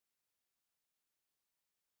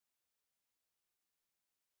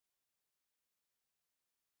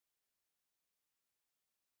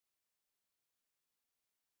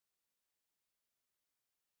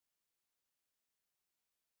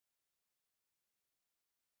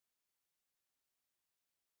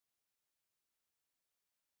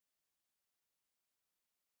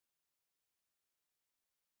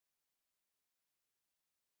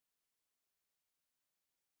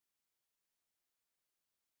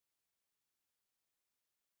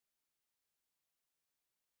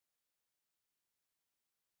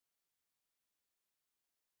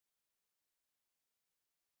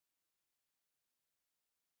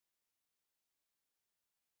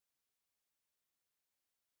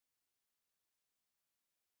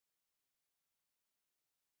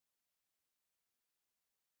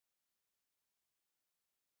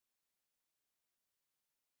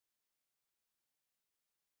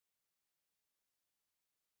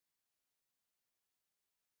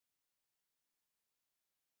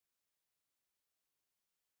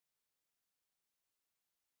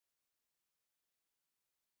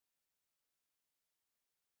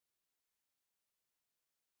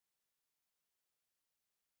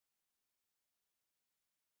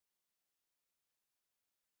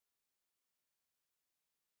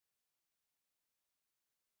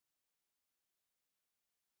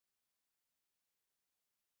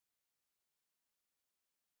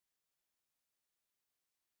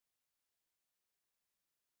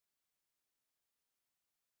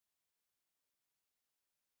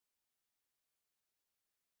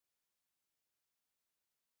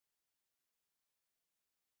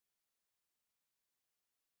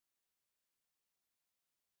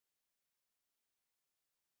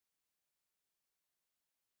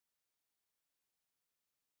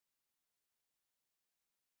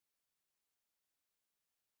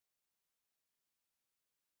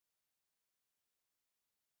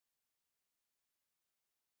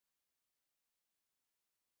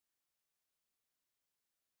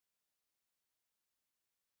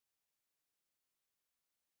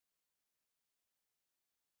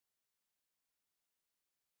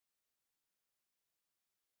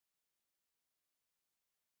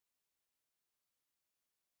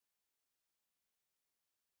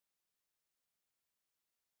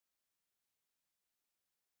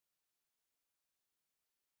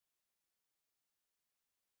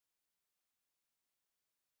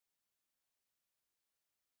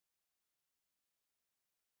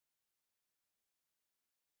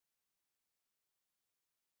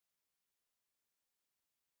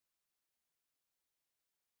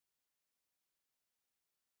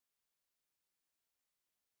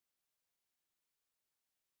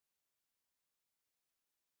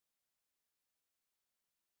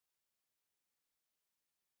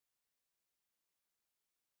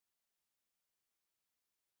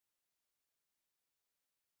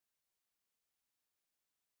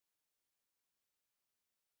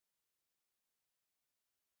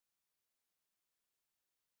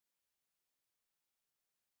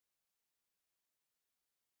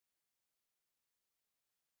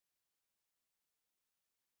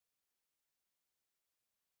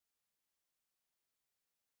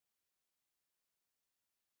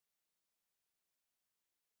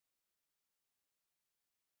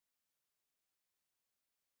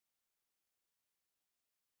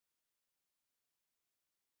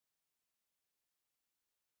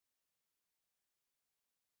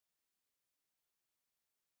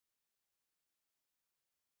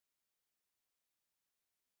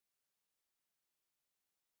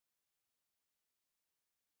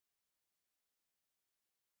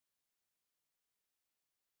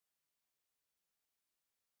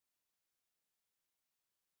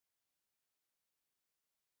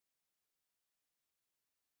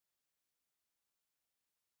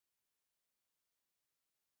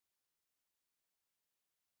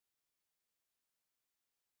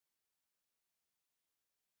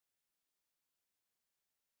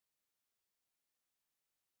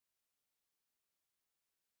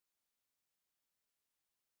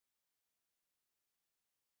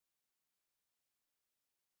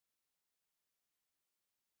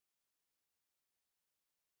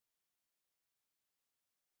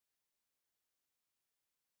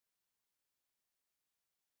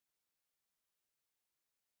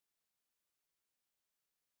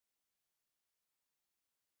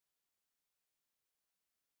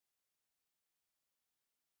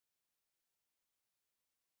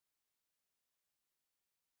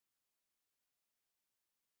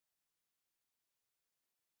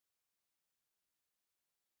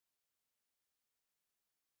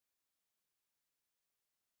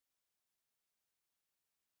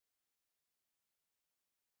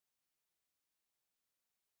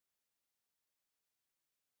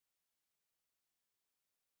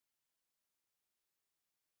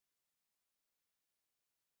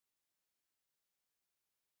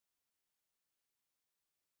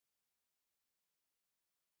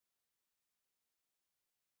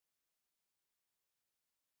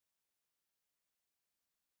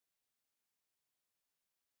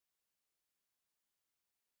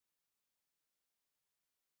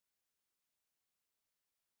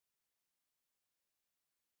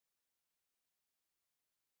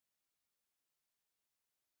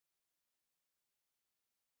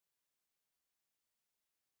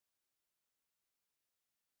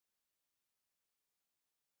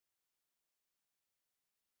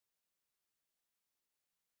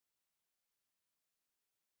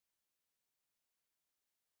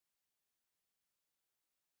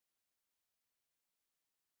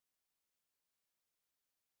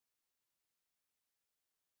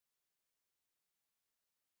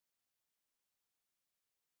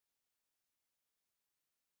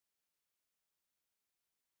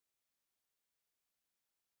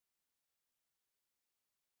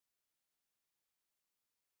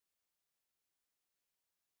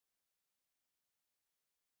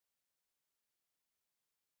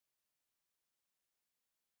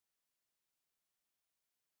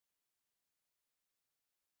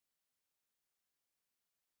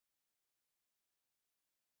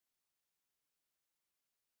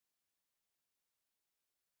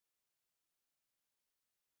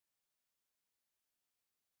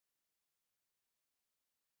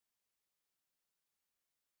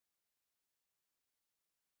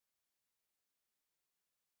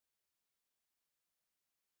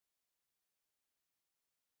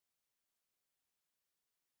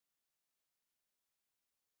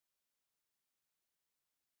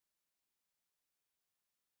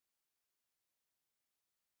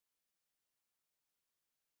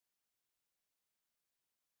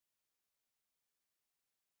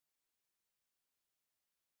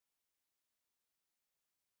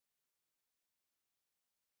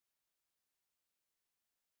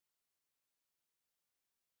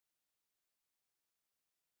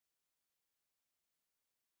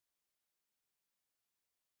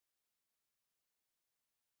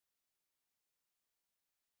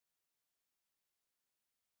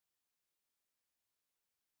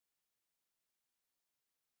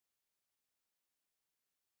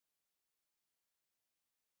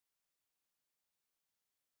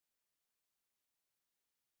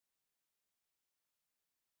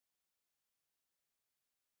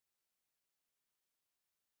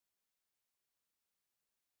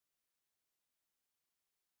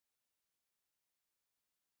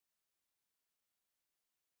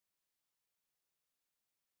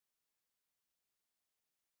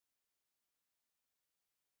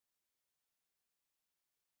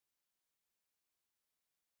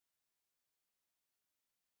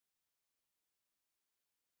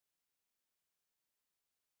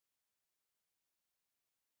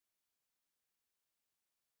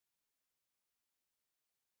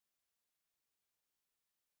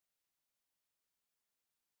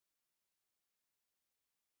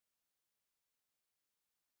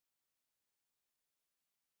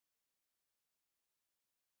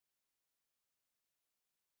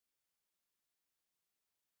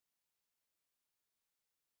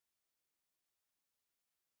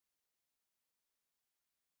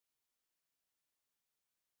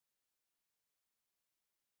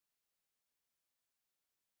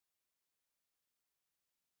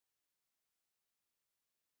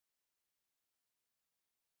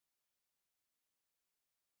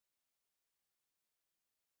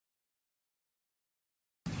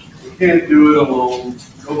We can't do it alone.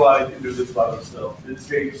 Nobody can do this by themselves. It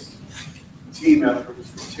takes team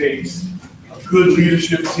efforts. It takes a good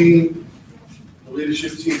leadership team. The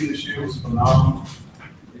leadership team this year was phenomenal.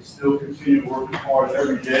 They still continue working hard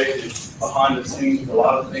every day behind the scenes. A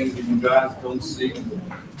lot of things that you guys don't see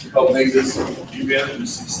to help make this event a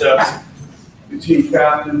success. The team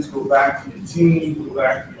captains go back to the team, go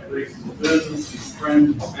back to the places of business, these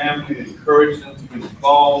friends and family, and encourage them to get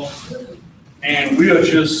involved. And we are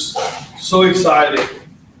just so excited.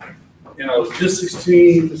 You know, logistics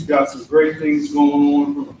team has got some great things going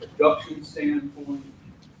on from a production standpoint.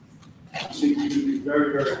 I think you can be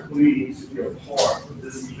very, very pleased to be a part of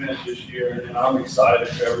this event this year, and I'm excited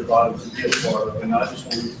for everybody to be a part of it. And I just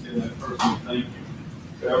want to extend that personal thank you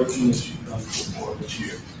for everything that you've done to support this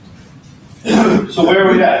year. So where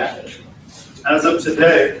are we at? As of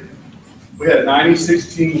today, we had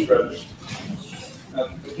 96 teams registered. Now,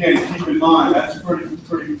 again, keep in mind, that's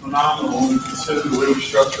pretty phenomenal when you consider the way we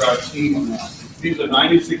structure our teams now. These are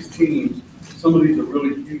 96 teams. Some of these are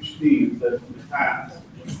really huge teams that in the past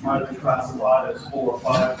might have been classified as 4 or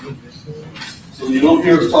 5. So you don't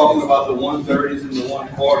hear us talking about the 130s and the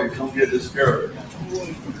 140s, don't get discouraged.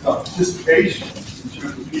 Participation in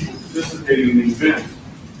terms of people participating in the event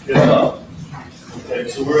is up. Okay,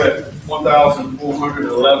 so we're at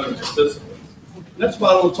 1,411 participants. That's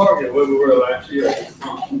about on target where we were last year at this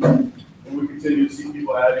time. And we continue to see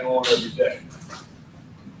people adding on every day.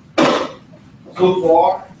 So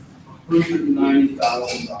far,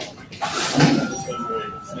 $190,000.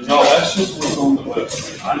 And no, that's just what's on the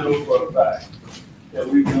website. I know for a fact that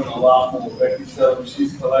we've done a lot more. Becky said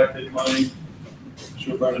she's collected money. I'm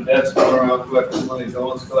sure Bernadette's going around collecting money.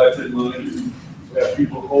 Dawn's collected money. We have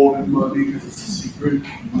people holding money because it's a secret.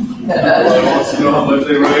 Everybody wants to know how much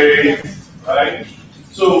they raise, right?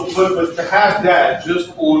 So, but to have that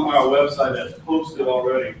just on our website that's posted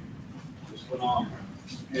already is phenomenal.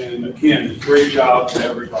 And again, great job to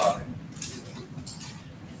everybody.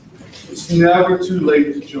 It's never too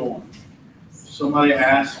late to join. Somebody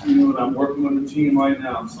asks you, and I'm working with the team right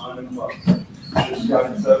now, I'm signing them up. Just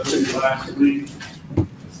got in touch with you last week.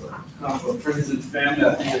 Kind of a friends and family.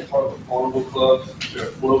 I think they're part of the Carnival Club. They're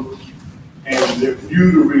afloat, and they're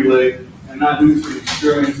new to relay, and not new to the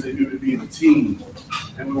experience. They're new to being a team,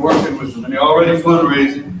 and we're working with them. And they're already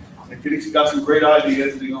fundraising. They've got some great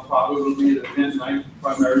ideas. They're gonna probably be at events night,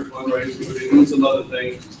 primary fundraising, but they're doing some other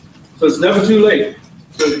things. So it's never too late.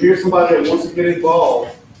 So if you're somebody that wants to get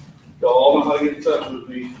involved, y'all all know how to get in touch with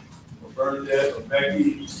me, or Bernadette, or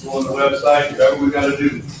Becky. Just go on the website. Whatever we got to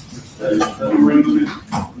do.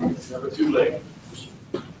 Never too late.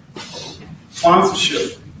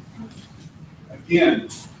 Sponsorship. Again,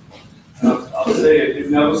 I'll say it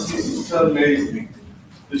never ceases to amaze me.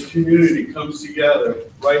 This community comes together.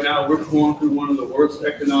 Right now, we're going through one of the worst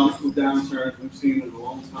economical downturns we've seen in a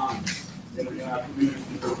long time in our community.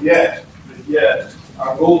 But yet,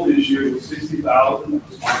 our goal this year was $60,000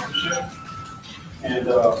 for sponsorship. And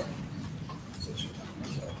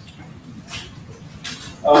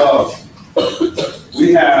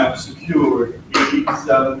we have secured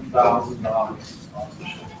 $87,000 in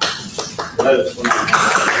sponsorship. That is phenomenal.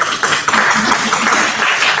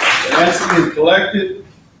 And that's been collected,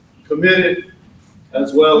 committed,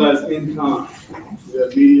 as well as in kind. We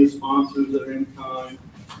have media sponsors that are in kind,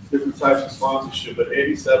 different types of sponsorship, but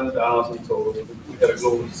 $87,000 total. We got a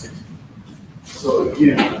goal of 60. So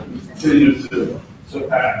again, we continue to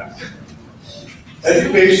surpass.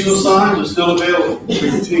 Educational signs are still available for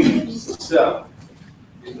your teams to sell.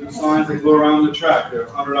 These are signs that go around the track. They're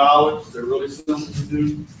 $100. They're really simple to do.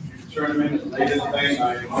 You can turn them in at late in the day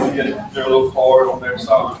night and get their little card on their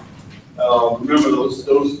sign. Remember, those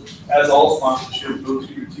as all sponsorships, go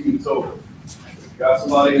to your team total. If you got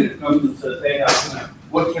somebody that comes and says, hey,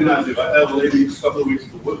 what can I do? I had a lady a couple of weeks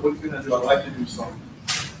ago. What can I do? I'd like to do something.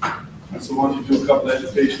 And so why don't you do a couple of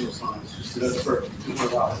educational signs? Just that's perfect.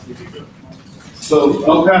 $200. So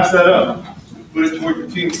don't pass that up. Put it toward your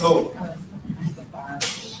team total.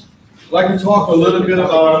 I'd like to talk a little bit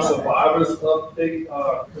about our survivors update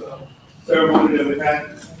ceremony that we had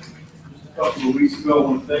just a couple of weeks ago. I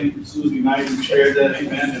want to thank Susie Knight who chaired that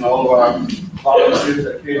event and all of our volunteers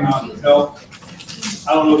that came out to help.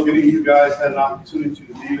 I don't know if any of you guys had an opportunity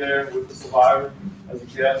to be there with the survivor as a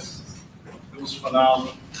guest. It was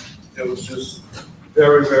phenomenal. It was just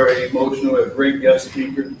very, very emotional. A great guest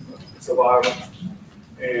speaker, survivor.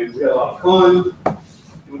 And we had a lot of fun.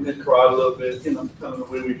 We did cry a little bit, kind of the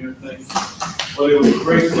way we do things. But it was a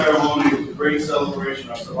great ceremony. It was a great celebration.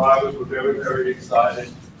 Our survivors were very, very excited.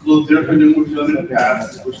 A little different than we've done in the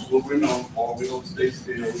past, which is what we're known for. We don't stay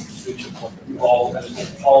still. We evolve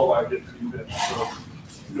all of our different events. So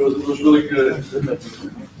It was really good.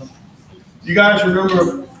 You guys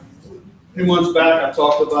remember a few months back I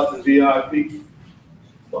talked about the VIP,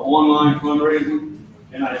 the online fundraising,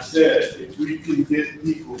 and I said if we can get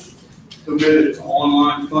people committed to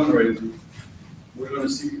online fundraising, we're going to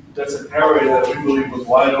see that's an area that we believe was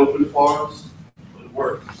wide open for us. It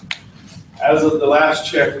worked. As of the last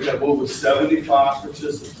check, we have over 75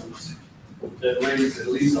 participants that raised at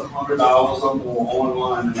least $100 or more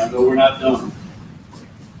online, and I know we're not done,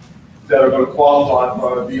 that are going to qualify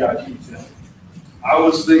for our VIP tent. I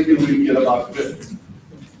was thinking we could get about 50.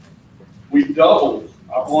 We doubled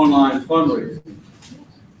our online fundraising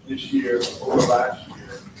this year over last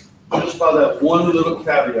year, just by that one little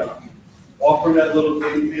caveat, offering that little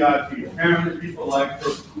VIP. Apparently people like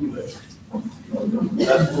Purple Kool-Aid.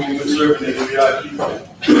 That's what we've been serving in the VIP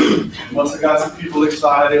tent. Must have got some people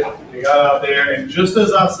excited. They got out there, and just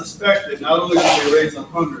as I suspected, not only did they raise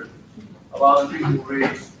 100, a lot of people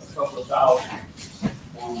raised a couple of thousand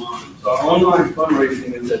online. So our online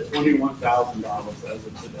fundraising is at $21,000 as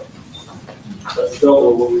of today. That's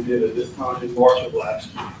double what we did at this time in March of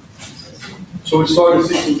last year. So we started to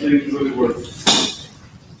see some things really work.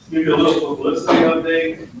 Give you a little publicity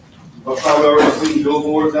update. You've probably already seen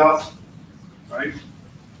billboards out, right?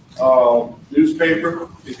 Newspaper.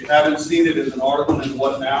 If you haven't seen it, it's an article in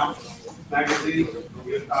What Now magazine. We'll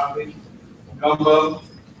get a copy. Gumbo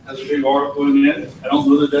has a big article in it. I don't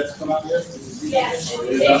know that that's come out yet. Yes,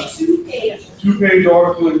 it's a 2-page. 2-page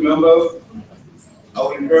article in Gumbo. I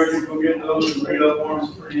would encourage you to go get those and read up on them.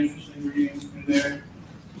 Some pretty interesting reading in there.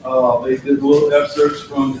 They did little excerpts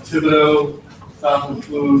from Thibodeau, South of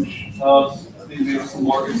Fluge, us. I think maybe some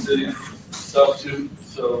Market City stuff too.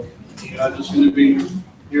 So you're not just going to be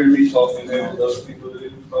hearing me talking there, with other people that they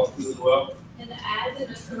talk to as well. And the ads in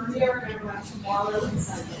the courier are going to run tomorrow and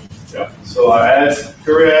Sunday. Yeah. So our ads,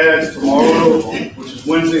 courier ads tomorrow, which is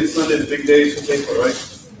Wednesday and Sunday, the big days for paper, right?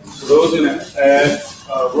 So those in the ads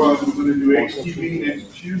run. We're going to do HTV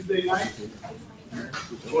next Tuesday night,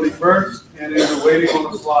 21st, and then we're waiting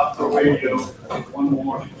on a slot for radio one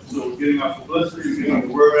morning. So we're getting our publicity, getting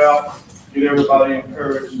the word out, get everybody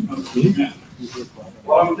encouraged to come to the event.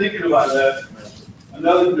 While I'm thinking about that,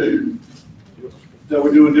 another thing that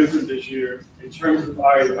we're doing different this year in terms of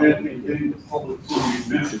our event and getting the public to the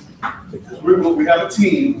event. We have a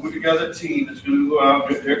team, put together a team that's going to go out.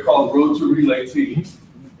 They're called Road to Relay Team.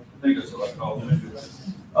 I think that's what I call them.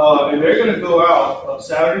 And they're going to go out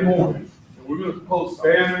Saturday morning, and we're going to post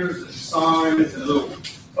banners and signs and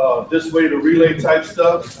little this way to relay type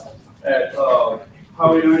stuff at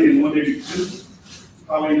Highway 90 and 182,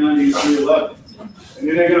 Highway 90 and 311. And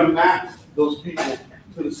then they're going to map those people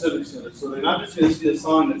to the Civic Center. So they're not just going to see a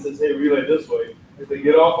sign that says, hey, relay this way. If they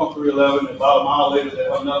get off on 311, and about a mile later, they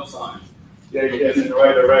have another sign. Yeah, you're heading in the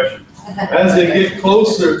right direction. As they get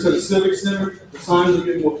closer to the Civic Center, the signs will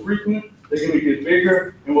get more frequent. They're going to get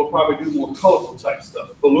bigger, and we'll probably do more colorful type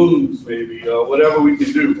stuff, balloons maybe, whatever we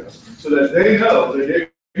can do, so that they know that they're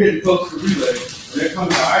getting close to relay. When they're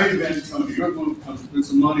coming to our event, coming to your group, come spend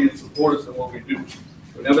some money and support us in what we do.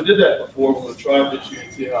 We never did that before. We're going to try this year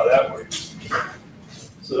and see how that works.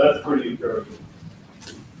 So that's pretty encouraging.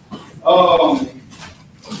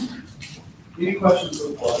 Any questions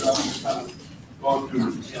so far? I'm just kind of going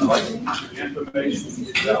through, like the information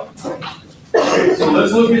you get out. Okay, so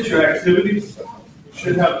let's look at your activities. You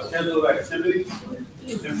should have a schedule of activities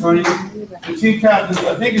in front of you. The team captains,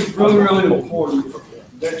 I think it's really, really important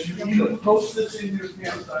that you either post this in your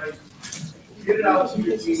campsite, get it out to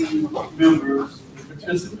your team members, the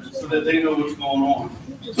participants, so that they know what's going on.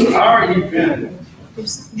 So our event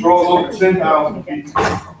draws over 10,000 people.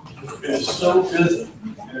 It is so busy,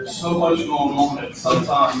 and there's so much going on that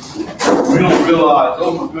sometimes we don't realize,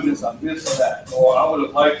 oh my goodness, I missed that, or I would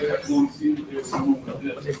have liked to have gone and seen what they were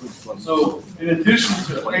doing with this. So in addition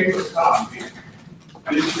to paper copy,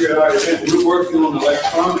 this year at our event, we're working on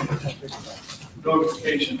electronic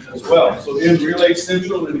notifications as well. So in Relay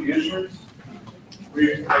Central and the entrance,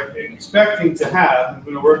 we're expecting to have, I'm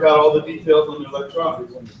going to work out all the details on the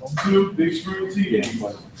electronics, 2 big screen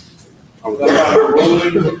TVs.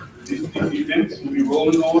 These events will be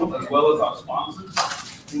rolling on them, as well as our sponsors.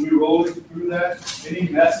 We'll be rolling through that. Any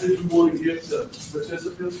message we want to give to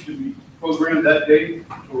participants should be programmed that day to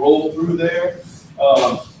roll through there.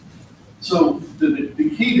 So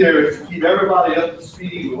the key there is to keep everybody up to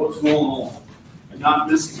speed with what's going on and not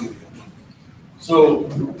missing anything. So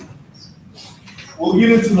we'll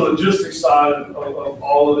get into the logistics side of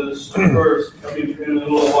all of this first, in a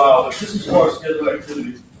little while, but just as far as scheduled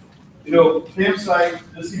activities. You know, campsite,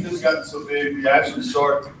 this event's gotten so big, we actually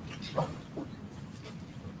start.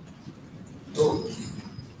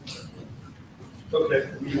 Okay,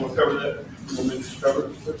 you want to cover that? You want me to cover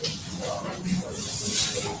it?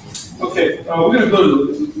 Okay, we're gonna go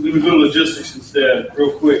to logistics instead,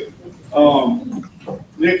 real quick.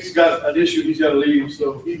 Nick's got an issue, he's gotta leave,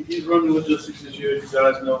 so he's running logistics this year, you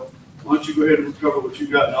guys know. Why don't you go ahead and cover what you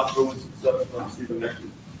got, and I'll throw in some stuff, and see the next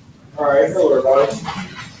one. All right, hello everybody.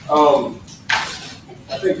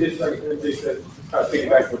 I think just like they said, kind of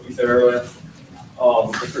piggyback to what you said earlier.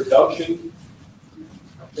 The production,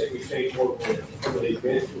 I think we changed more from the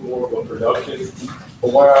event to more of a production.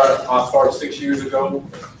 From where I started 6 years ago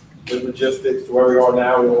with logistics to where we are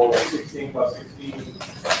now, we're on a 16 by 16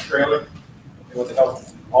 trailer. And with the help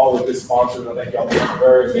of all of this sponsors, I think y'all be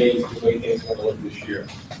very amazed with the way things are going to look this year.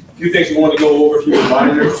 A few things we want to go over, a few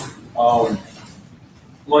reminders.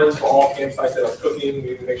 One is for all campsites that are cooking, we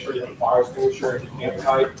need to make sure you have a fire extinguisher in your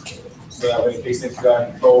campsite. So that way, in case things get out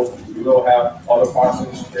of control, we will have other fire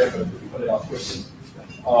extinguishers there, but we can put it out quickly.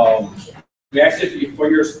 We ask if you, for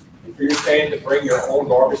your stand, to bring your own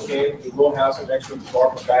garbage can. We will have some extra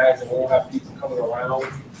garbage bags, and we'll have people coming around,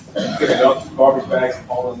 picking up garbage bags and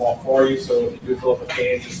hauling them off for you. So if you do fill up a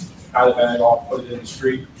can, just tie the bag off, put it in the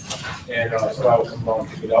street, and somebody will come along and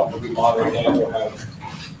pick it up. We'll be monitoring that. We'll have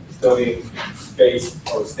custodian space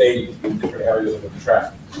or stage in different areas of the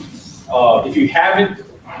track. If you haven't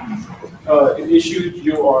issued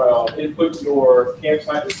your input your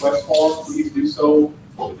campsite request form, please do so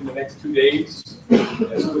within the next 2 days,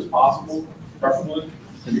 as soon as possible, preferably,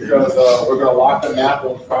 because we're going to lock the map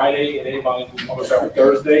on Friday, and anybody can publish out on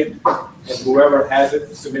Thursday. And whoever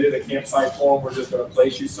hasn't submitted a campsite form, we're just going to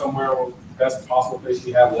place you somewhere on the best possible place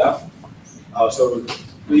we have left. So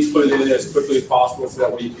please put it in as quickly as possible so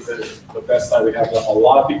that we can get the best site we have left. A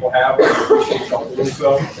lot of people have, and I appreciate y'all doing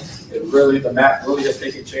so. It really, the map really has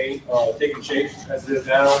taken shape as it is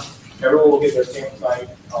now. Everyone will get their campsite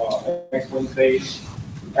next Wednesday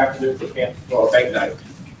afternoon for bank night.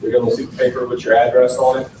 You're going to see the paper with your address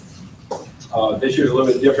on it. This year's a little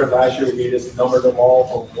bit different. Last year we just numbered them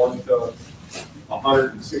all from 1 to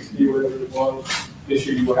 160, whatever it was. This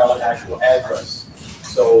year you will have an actual address.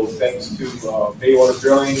 So thanks to Baywater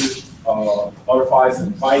Drilling, Butterflies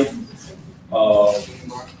and Fight,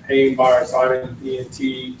 Hayden Bar, Simon, ENT,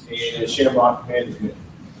 and Shamrock Management.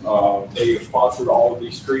 They sponsored all of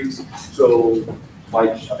these streets. So,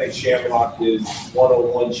 like, I think Shamrock is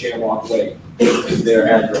 101 Shamrock Way is their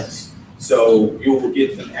address. So you will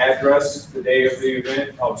get an address the day of the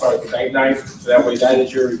event. I'm sorry, the bank night. So that way, that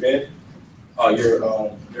is your event.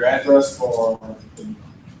 Your address for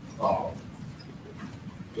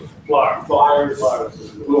flyers.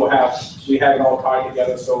 We have it all tied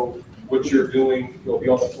together. So what you're doing, you'll be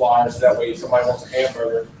on the flyers. That way, if somebody wants a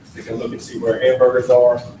hamburger, they can look and see where hamburgers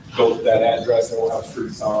are, go to that address, and we'll have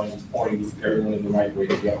street signs pointing everyone in the right way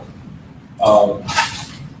to go.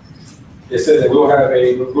 It says that we'll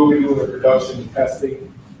be doing a production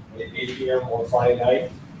testing at 8 p.m. on Friday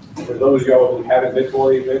night. For those of y'all who haven't been to the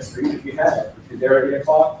events, or even if you have, if you're there at 8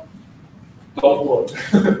 o'clock, don't look.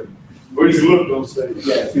 Where do you look, don't say.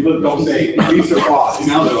 Yeah, if you look, don't say. Be surprised.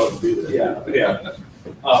 Now they ought to be there. Yeah.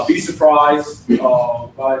 Be surprised,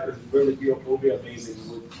 but it really will be amazing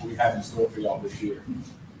what we have in store for y'all this year.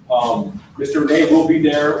 Mr. Renee will be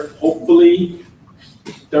there, hopefully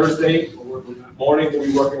Thursday morning. We'll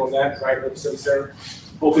be working on that right at the Civic Center.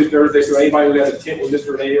 Hopefully Thursday. So anybody who has a tent with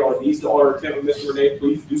Mr. Renee or needs to order a tent with Mr. Renee,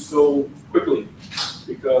 please do so quickly,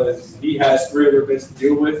 because he has 3 other events to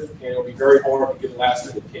deal with, and it'll be very hard to get a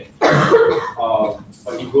last-minute tent.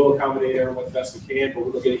 But he will accommodate everyone the best we can. But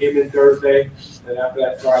we're gonna get him in Thursday, and after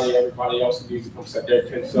that Friday, everybody else who needs to come set their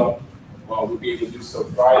tents up. We'll be able to do so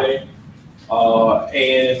Friday.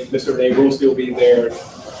 And Mr. Renee will still be there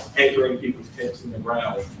anchoring people's tents in the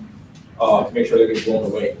ground to make sure they get blown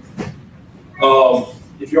away.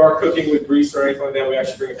 If you are cooking with grease or anything like that, we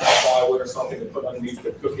actually bring a plywood or something to put underneath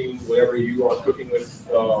the cooking, whatever you are cooking with,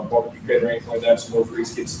 barbecue pit or anything like that, so no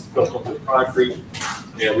grease gets built onto the concrete.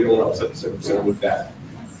 Yeah, we don't want to upset the Civic Center with that.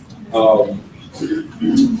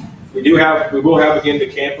 We will have again the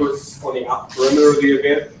campers on the perimeter of the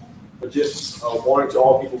event. But just warning to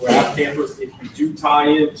all people who have campers, if you do tie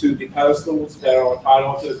into the pedestals that are tied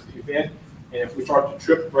onto the event, and if we start to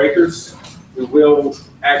trip breakers, we will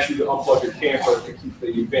ask you to unplug your camper to keep the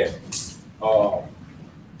event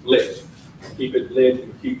lit. Keep it lit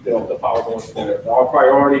and keep the power going together. Our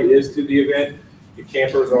priority is to the event. The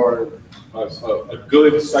campers are a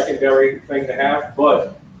good secondary thing to have,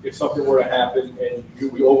 but if something were to happen and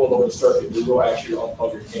we overload the circuit, we will ask you to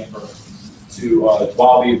unplug your camper to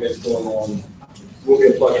while the event's going on. We'll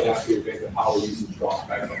be plugging out the event and power usage drops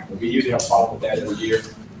back down. We usually have a problem with that every year.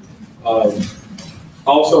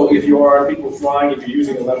 Also, if you are people flying, if you're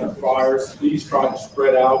using electric fryers, please try to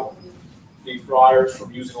spread out the fryers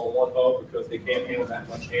from using on one hub because they can't handle that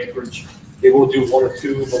much amperage. They will do 1 or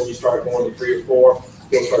 2, but when you start going to 3 or 4,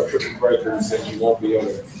 you'll start tripping breakers and you won't be able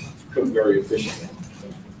to cook very efficiently.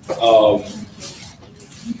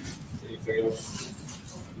 Anything else?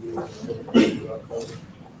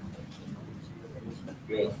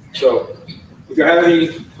 Yeah. So if you have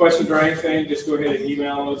any questions or anything, just go ahead and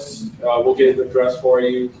email us. We'll get it addressed for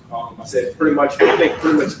you. I said I think pretty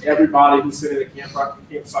much everybody who sent in a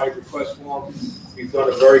campsite request form, we've done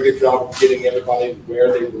a very good job of getting everybody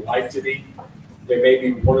where they would like to be. There may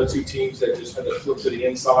be 1 or 2 teams that just had to flip to the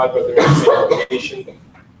inside, but they're in the same location.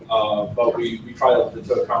 But we try to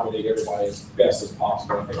accommodate everybody as best as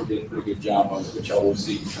possible. I think we did a pretty good job on it, which y'all will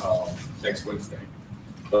see next Wednesday.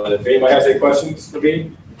 But if anybody has any questions for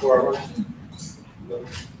me before I run? No?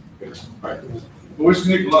 Good. All right. I wish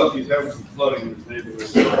Nick luck, he's having some flooding in his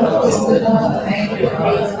neighborhood.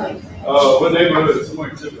 What neighborhood is somewhere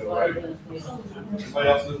in Tiffin, right? Somebody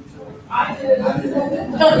else live? I did.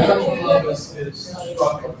 So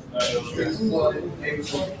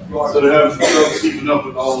they're having some trouble keeping up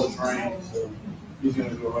with all the rain, so he's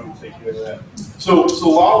gonna go around and take care of that. So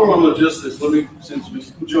while we're on logistics, since we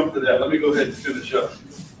jumped to that, let me go ahead and finish up.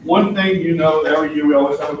 One thing you know, every year we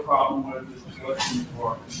always have a problem with is the collection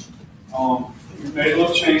department. We made a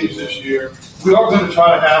little change this year. We are gonna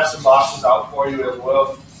try to have some boxes out for you as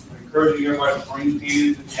well. We're encouraging everybody to bring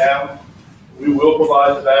cans if you have them. We will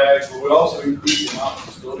provide the bags, but we'll also increase the amount of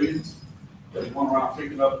custodians that are going around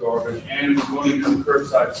picking up garbage, and we're going to do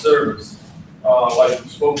curbside service, like we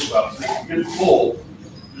spoke about. So if you get full,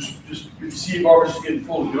 just if you see garbage is getting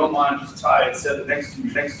full, if you don't mind, just tie it, set it next to you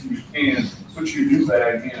can, put your new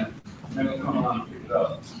bag in, and then it'll come around and pick it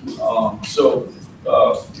up.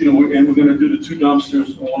 And we're gonna do the 2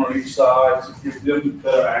 dumpsters, one on each side, to give them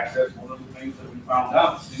better access. One of the things that we found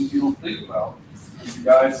out, things you don't think about. The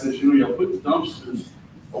guy says, you'll put the dumpsters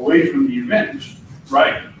away from the event, which is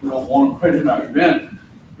right. We don't want them right in our event.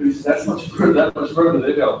 But he says, that much further,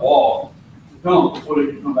 they've got a wall to dump before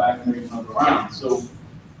they can come back and make another round. So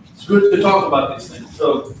it's good to talk about these things.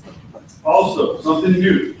 So also, something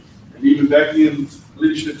new, and even Becky and the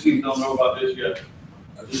leadership team don't know about this yet.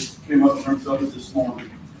 I just came up and learned something this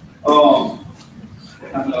morning. I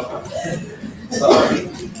know.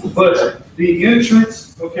 But the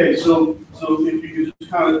entrance, okay, so if you could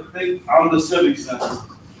just kind of think out of the Civic Center,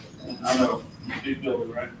 I know, big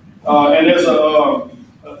building, right? And there's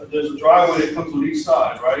a driveway that comes on each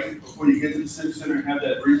side, right? Before you get to the Civic Center and have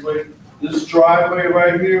that breezeway. This driveway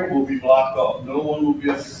right here will be blocked off. No one will be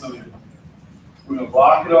able to come in. We're gonna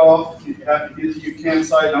block it off. You have to get to your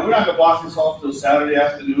campsite. Now, we're not gonna block this off till Saturday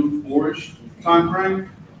afternoon, 4-ish time frame.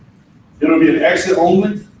 It'll be an exit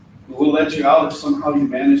only. We'll let you out if somehow you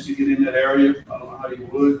manage to get in that area. I don't know how you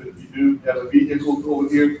would, but if you do have a vehicle over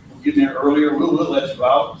here, we'll get in there earlier. We'll let you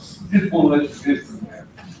out. We just won't let you in from there.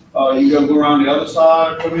 You gotta go around the other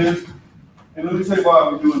side, come in. And let me tell you why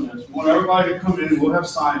we're doing this. We want everybody to come in. We'll have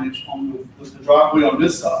signage on the driveway on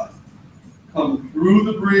this side. Come through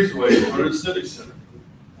the breezeway for the Civic Center.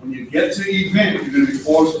 When you get to the event, you're gonna be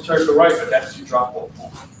forced to turn to the right, but that's your drop-off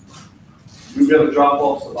point. You'll be able to drop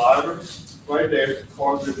off survivors right there.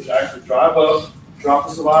 Cars that actually drive up, drop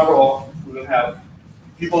the survivor off. We're gonna have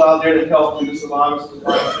people out there to help you, the survivors, and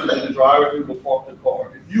the driver who will park the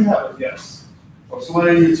car. If you have a guest, or someone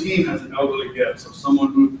in your team has an elderly guest, or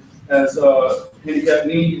someone who has handicapped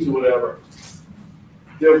needs or whatever,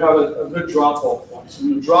 they'll have a good drop-off point. So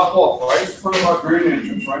we'll drop off right in front of our grand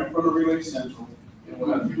entrance, right in front of Relay Central. And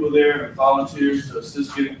we'll have people there and volunteers to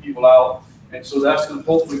assist getting people out. And so that's going to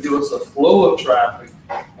hopefully give us a flow of traffic.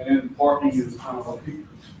 And then parking is kind of like,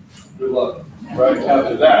 good luck, right,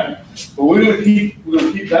 after that. But we're going to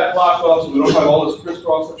keep that block off so we don't have all this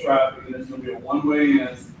crisscross of traffic. And it's going to be a one-way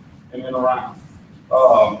in and then around.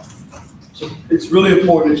 So it's really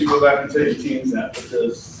important that you go back and tell your teams that,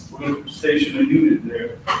 because we're going to station a unit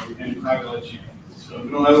there and we're not going to let you. So we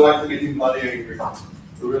don't ever like to get anybody angry.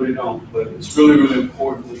 We really don't. But it's really, really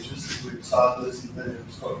important logistically to stop this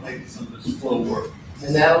and start making some of this flow work.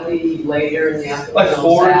 And that'll be later in the afternoon. Like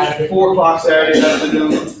 4 o'clock Saturday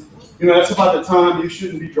afternoon. You know, that's about the time you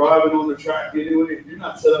shouldn't be driving on the track anyway. If you're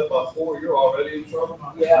not set up by 4, you're already in trouble.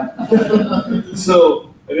 Yeah. So,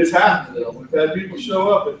 and it's happened. We've had people show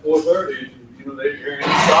up at 4:30. You know, they're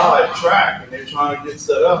inside track and they're trying to get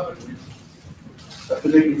set up, and we have to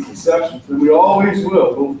make these exceptions. And we always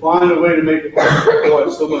will. We'll find a way to make it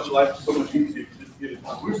so much easier to just get it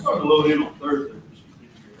done. We're starting to load in on Thursday, which is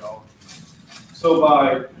easier, y'all. So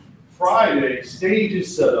by Friday, stage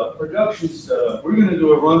is set up, production set up. We're gonna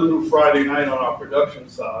do a run through Friday night on our production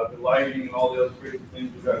side, the lighting and all the other crazy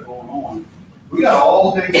things we got going on. We got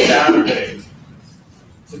all day Saturday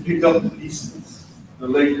to pick up the pieces. The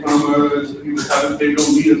latecomers, the people haven't, they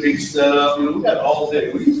don't need a big setup, you know, we got all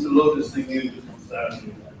day. We used to load this thing in just on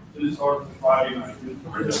Saturday. So this started for Friday night,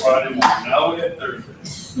 it's Friday morning, now we're at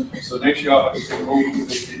Thursday. So next year I'll have to take a whole week of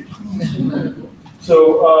vacation.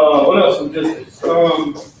 So, what else? Logistics.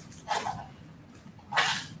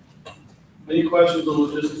 Any questions on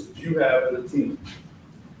logistics that you have as a team?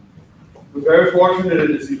 We're very fortunate at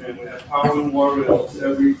this event. We have power and water at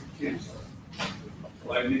every campsite.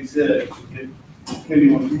 Like they said,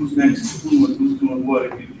 depending on who's next to who and who's doing what,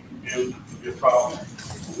 it can be a problem.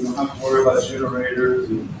 We don't have to worry about generators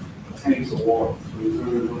and tanks of water. So we're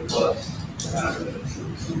really blessed to have that.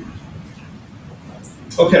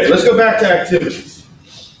 Okay, let's go back to activities.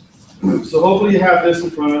 So hopefully you have this in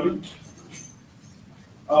front of you.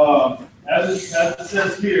 As it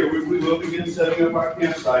says here, we will begin setting up our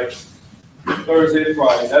campsites Thursday and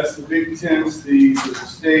Friday. That's the big tents, the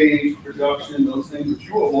stage, production, those things. But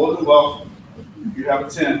you are more than welcome, if you have a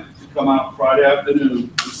tent, to come out Friday afternoon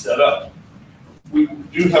and set up. We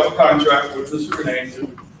do have a contract with Mr. Renee to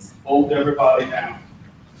hold everybody down,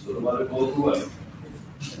 so to let it go away.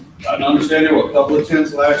 I understand there were a couple of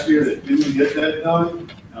tents last year that didn't get that done,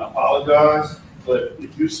 and I apologize. But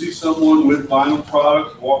if you see someone with vinyl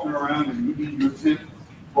products walking around and you need your tent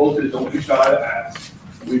bolted, don't be shy to ask.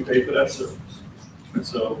 We pay for that service.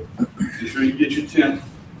 So be sure you get your tent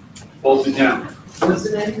bolted down. What's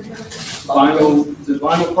the name of the Vinyl, is it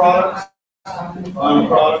vinyl products? Vinyl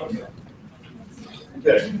products?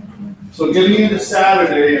 Okay. So getting into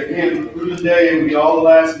Saturday, again, through the day, it'll be all the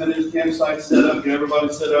last minute campsite set up, get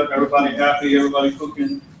everybody set up, everybody happy, everybody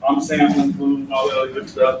cooking. I'm sampling food and all the other good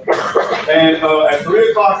stuff. And at 3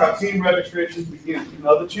 o'clock, our team registration begins.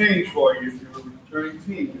 Another change for you if you're a returning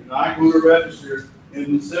team. You're not going to register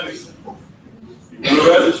in the Civic Center. You're going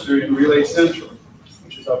to register in Relay Central,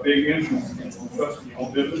 which is our big entrance. Trust me, you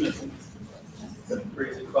won't be able to miss it. Got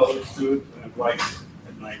crazy colors to it and lights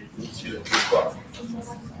at night. You can see it at 3 o'clock.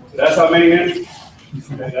 So that's our main entrance.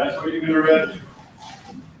 And that's where you're going to register.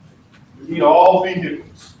 We need all vehicles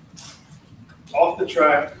off the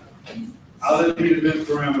track, out of the event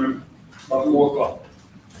perimeter by 4 o'clock.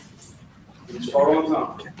 We start on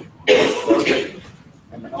time.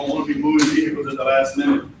 And I don't want to be moving vehicles at the last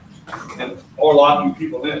minute or locking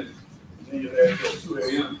people in. And then you're there until 2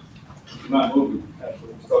 a.m. You're not moving after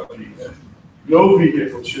we start the event. No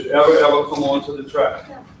vehicle should ever come onto the track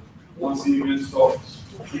once the event starts.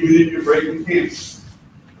 Even if you're breaking camp,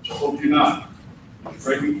 which I hope you're not.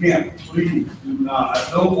 Breaking camp, please do not.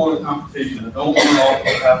 I don't want a competition. I don't want all to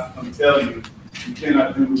have to come tell you you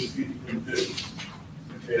cannot do what people can do.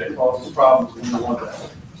 Okay, that causes problems when you don't want that. So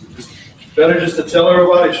better just to tell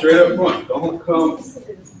everybody straight up front. Don't come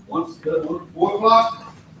once 4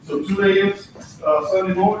 o'clock till 2 a.m.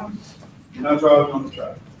 Sunday morning. You're not driving on the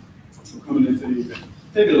track. We're coming into the event.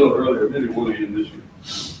 Maybe a little earlier, maybe 1 a.m. this year.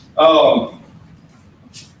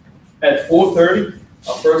 At 4:30.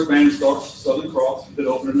 Our first band starts Southern Cross. We've been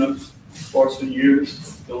opening up sports for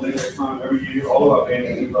years. They'll leave their time every year. All of our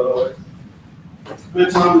bands do, by the way. Good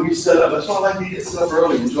time to be set up. That's why I like to get set up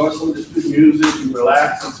early. Enjoy some of this good music and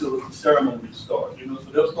relax until the ceremony starts. You know, so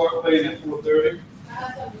they'll start playing at 4:30. I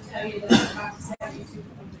have to tell you that I'm about to say you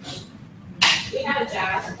two. We have a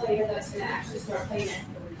jazz player that's gonna actually start playing at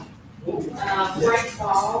 3. Frank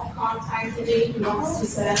Ball contacted me, he wants to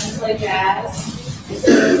set up and play jazz. So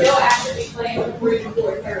he'll actually be playing from 3 to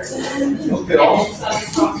 4:30. Okay,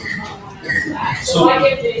 awesome. So I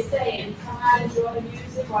get what he's saying, come out and enjoy the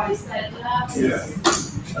music while he's setting it up. Yeah,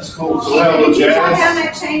 that's cool. So we'll have a little Did you try jazz down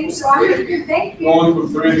that change so I could thank you? going from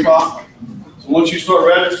 3 o'clock. So once you start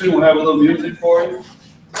registering, we'll have a little music for you.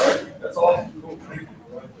 All right, that's all. Cool.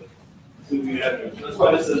 That's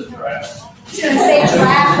why this is draft. You're gonna say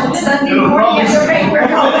draft on Sunday morning at your paper.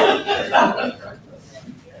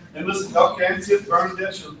 And listen, y'all can tip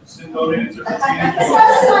Bernadette, she'll send donations to her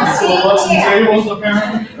That's team. what So lots of Yeah. tables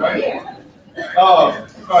apparently, right? Yeah. All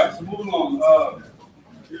right, so moving on.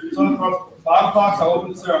 So 5 o'clock, I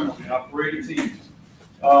open the ceremony, I parade the teams.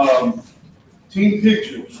 Team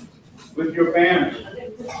pictures with your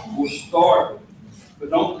family will start, but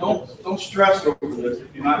don't stress over this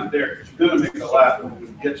if you're not there, because you're gonna make a laugh and we're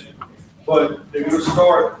gonna get you. But they're gonna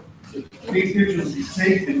start, the team pictures will be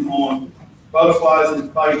taken on Butterflies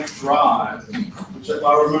and Fight Drive, which if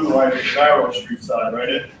I remember right, is Barrow Street side,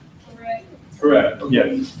 right? Correct. Correct.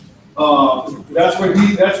 Okay. That's where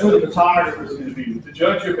the photographer is going to be. To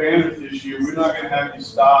judge your banners this year, we're not going to have you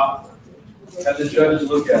stop have the judges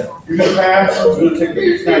look at it. You're gonna pass, we're gonna take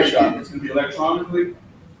a snapshot. It's gonna be electronically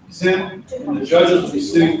sent, and the judges will be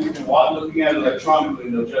sitting and looking at it electronically,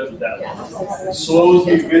 and they'll judge it that way. It slows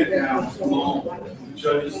the event down so long. The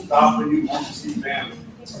judges stop when you want to see family.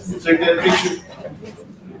 You take that picture,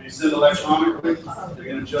 it'll be sent electronically, they're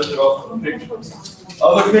gonna judge it off of the picture.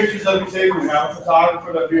 Other pictures that we take, we have a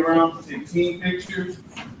photographer that'll be around to take team pictures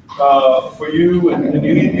for you and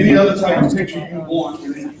any other type of picture you want.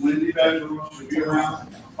 And then Wendy Badger should be around,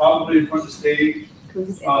 probably in front of the stage,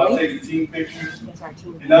 taking team pictures.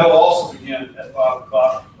 And that'll also begin at 5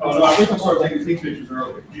 o'clock. Oh, no, I think we'll start taking team pictures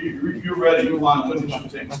early. You're ready, you'll find Wendy should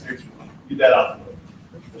take a picture. Get that out of the way.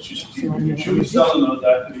 But she'll be selling those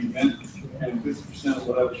after the event, and 50% of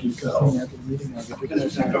whatever she sells.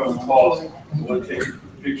 50% covers the cost of what it takes to take the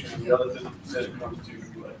picture, and the other 50% comes to you.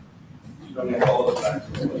 She's gonna get all of that.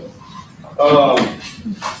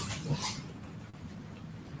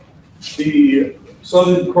 The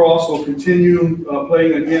Southern Cross will continue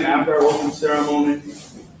playing again after our opening ceremony.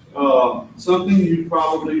 Something you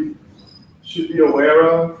probably should be aware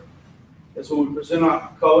of is when we present our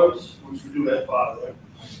colors, which we do at 5 there.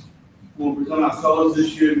 When we present our colors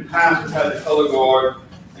this year, in the past we've had the color guard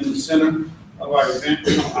in the center of our event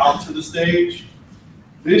come out to the stage.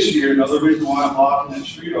 This year, another reason why I'm blocking that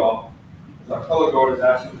street off is our color guard is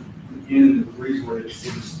actually beginning the breezeway to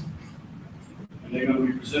cities. And they're going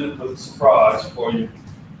to be presented with a surprise for you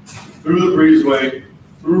through the breezeway,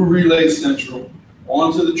 through Relay Central,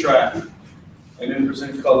 onto the track, and then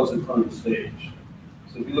present colors in front of the stage.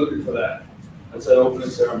 So be looking for that. That's that opening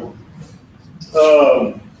ceremony.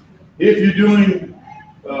 If you're doing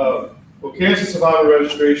cancer survivor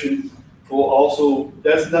registration, will also,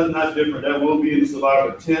 that's not different. That will be in the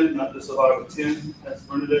Survivor 10, not the Survivor 10. That's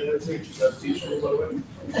Bernadette, that's t-shirt, by the way.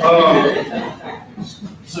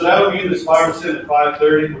 So that'll be in the Survivor 10 at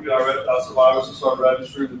 5:30. We'll get our survivors to start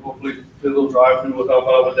registering, and hopefully the little drive-through will help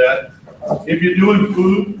out with that. If you're doing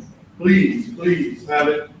food, please have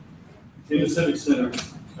it in the Civic Center.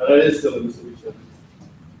 That is still in the Civic Center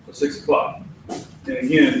for 6 o'clock. And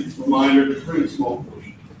again, reminder to bring a small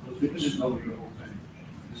portion. Those people just know the whole thing.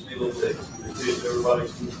 Just need a little taste.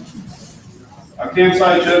 Everybody's food. Our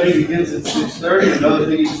campsite judging begins at 6:30. Another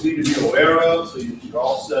thing you just need to be aware of, so you're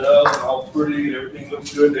all set up and all pretty and everything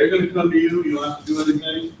looks good. They're going to come to you. You don't have to do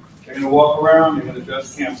anything. They're going to walk around. You're going to judge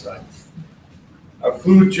the campsite. Our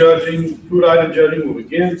food item judging will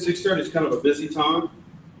begin. 6:30 is kind of a busy time.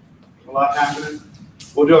 A lot happening.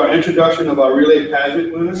 We'll do our introduction of our relay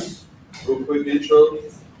pageant winners. Real quick intro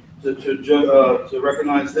to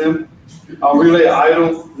recognize them. Our relay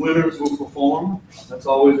idol winners will perform. That's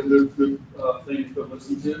always a good thing to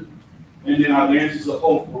listen to. And then our dancers of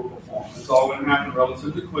hope will perform. It's all going to happen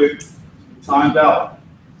relatively quick, timed out,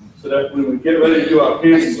 so that when we get ready to do our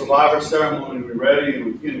cancer survivor ceremony, we're ready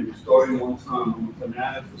and we're starting on time. I'm a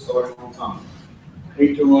fanatic for starting on time. I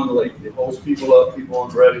hate to run late. It holds people up. People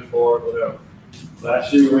aren't ready for it, whatever.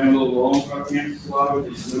 Last year we ran a little long for our cancer survivors.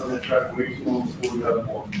 They stood on that track way too long before we got them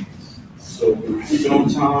on. So we're keeping on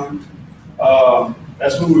time.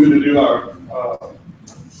 That's when we're going to do our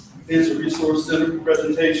Cancer Resource Center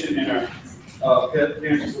presentation and our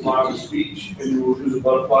cancer survivor speech, and we will do the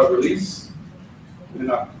butterfly release. And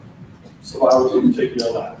then our survivors will take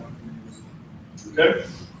your lap. Okay?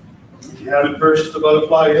 If you haven't purchased a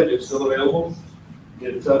butterfly yet, it's still available.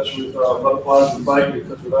 Get in touch with Butterflies and Bike, get in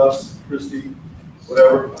touch with us, Christy,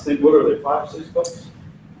 whatever. I think, what are they, $5, $6?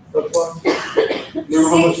 Butterflies? Remember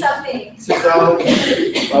how much? Something.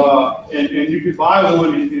 $6. And you can buy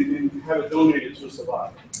one and have it donated to a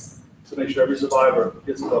survivor. To make sure every survivor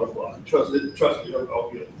gets a butterfly. Trust me, I'll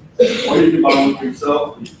get it. Or you can buy one for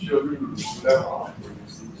yourself, or your children, or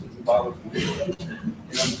whatever.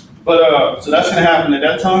 But so that's going to happen at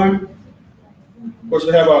that time. Of course,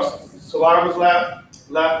 we have our survivors lap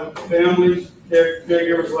with the families,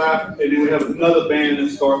 caregivers lap, and then we have another band that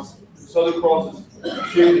starts. Southern Cross is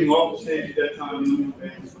shooting off the stage at that time. The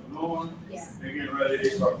band is going on. They're getting ready to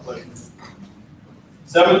start playing.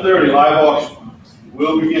 7:30 live auction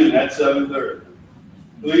will begin at 7:30.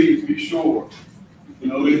 Please be sure. If you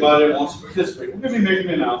know anybody that wants to participate, we're going to be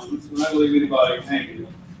making announcements. We're not going to leave anybody hanging.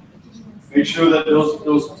 Make sure that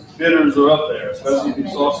those bidders are up there, especially if you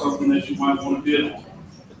saw something that you might want to bid on.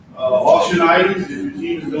 Auction items, if your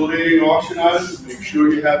team is donating auction items, make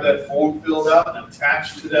sure you have that form filled out and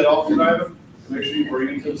attached to that auction item. Make sure you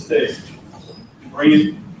bring it to the stage. Bring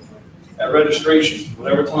it at registration,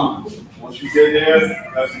 whatever time. Once you get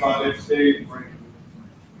there, that's about it, stage, bring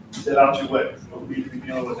it. Get out your way. Don't need to be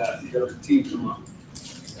dealing with that. You have a team to run.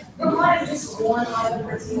 Just one item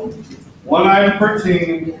per team. One item per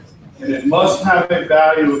team, and it must have a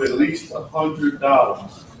value of at least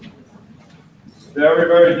 $100. Very,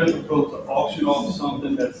 very difficult to auction off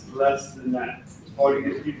something that's less than that. It's hard to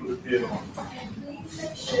get people to bid on. And please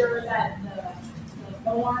make sure that the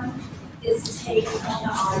form is taped on the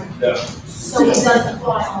item, Yeah. so it doesn't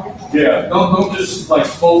fly off. Yeah, don't just like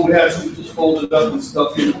fold, we had some just folded up and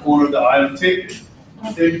stuff in the corner of the item, take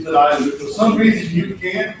it to the item. If for some reason you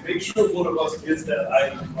can't, make sure one of us gets that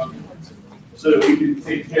item from you, so that we can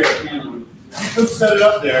take care of handling it. If you could set it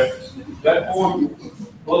up there, that form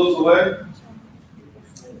blows away.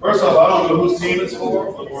 First off, I don't know whose team it's for,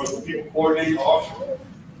 or the people coordinating the auction.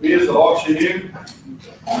 Me as the auctioneer,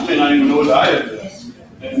 I may not even know what the item is,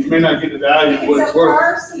 and you may not get the value of what It's it's a worth.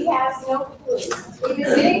 purse, he has no clue. If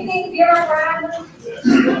there's anything you're around,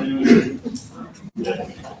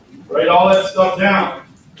 Write all that stuff down,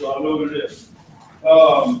 so I know what it is.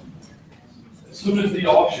 As soon as the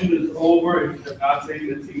auction is over, if you have not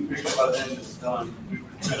taken the team picture by then, it's done. We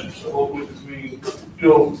would finish, so hopefully between,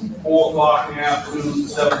 4 o'clock in the afternoon to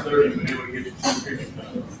 7:30, we'll be able to get your team picture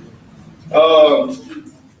done.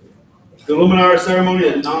 The luminary ceremony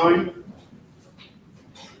at 9.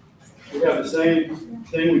 We have the same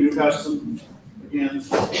thing, we do have some, again,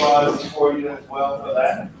 supplies for you as well for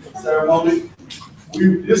that ceremony.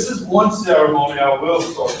 This is one ceremony I will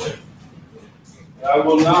start with. I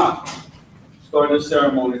will not start this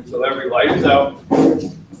ceremony until every light is out,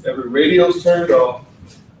 every radio's turned off.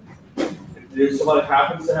 If somebody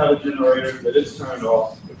happens to have a generator, that it's turned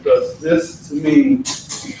off, because this, to me,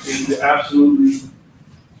 is the absolutely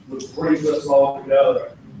what brings us all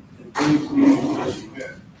together. It brings me to this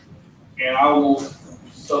event. And I won't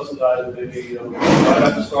subsidize it any, I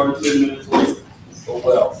have to start at 10 minutes late. Oh,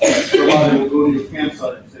 well, somebody will go to your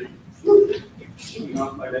campsite and say, you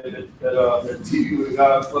know, like that TV with the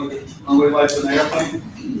guy plugging runway lights in the airplane.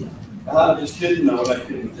 I'm just kidding, no, I'm not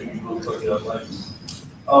kidding, you don't plug it up like.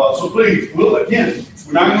 So please, we're not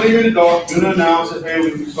gonna leave you in the dark, we're gonna announce it, hey,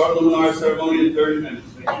 we can start the luminary ceremony in 30 minutes.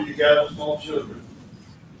 Make sure you gather small children.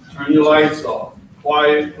 Turn your lights off,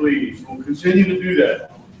 quiet, please. We'll continue to do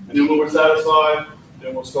that. And then when we're satisfied,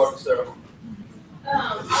 then we'll start the ceremony.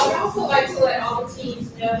 I would also like to let all the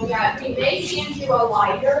teams know that we may hand you a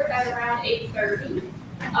lighter at around 8:30.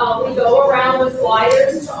 We go around with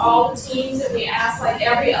lighters to all the teams, and we ask like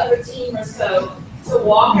every other team or so to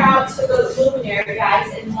walk out to the luminary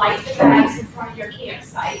guys and light the bags in front of your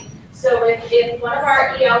campsite. So if one of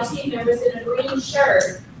our EL team members in a green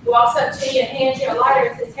shirt walks up to you and hands you a lighter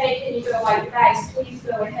and says, hey, can you go light the bags, please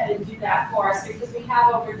go ahead and do that for us, because we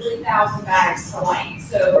have over 3,000 bags to light,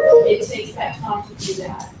 so it takes that time to do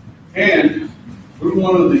that. And we're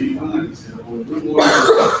one of the fewer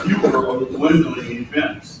of the dwindling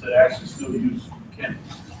events that actually still use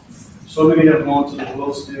candles. So many have gone to the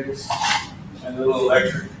glow sticks and the little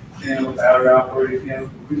electric candle, battery operated candle.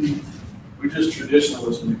 We're just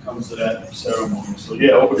traditionalists when it comes to that ceremony. So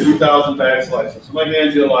yeah, over 2,000 bags licensed. Somebody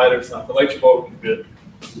hands you a lighter, it's not to light your boat with bit.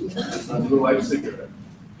 It's not to light a cigarette.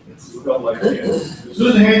 It's to light a candle. As soon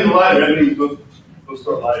as they hand you the lighter, that means go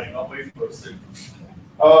start lighting. Don't wait for a signal.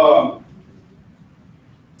 Of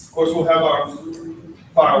course, we'll have our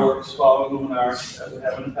fireworks following luminary as we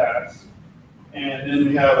have in the past. And then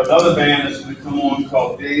we have another band that's going to come on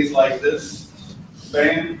called Days Like This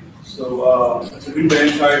band. So it's a new band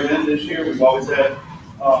entire event this year. We've always had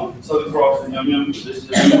Southern Cross and Yum Yum. This is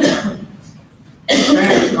the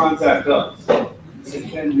fans contact us and say,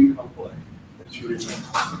 can we come play? That's your event.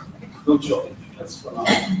 No charge. That's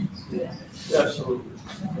phenomenal. Yeah. Absolutely.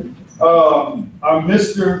 Our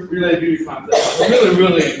Mr. Relay Beauty Contest. I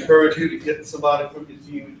really encourage you to get somebody from your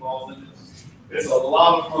team involved in this. It's a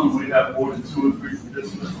lot of fun when you have more than 2 or 3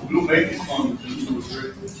 participants. We'll make it fun with 2 or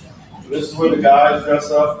 3. So this is where the guys dress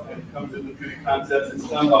up and come to the beauty contest. It's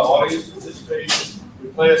done by audience participation. We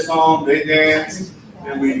play a song, they dance,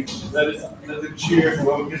 and we let them cheer.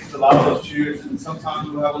 Whoever gets the loudest cheers, and sometimes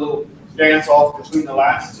we'll have a little dance off between the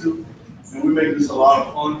last 2. And we make this a lot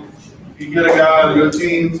of fun. If you get a guy on your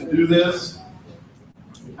team to do this,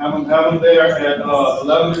 have them there at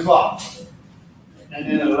 11 o'clock. And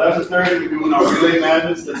then at 11:30, we're doing our Relay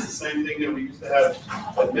Madness. That's the same thing that we used to have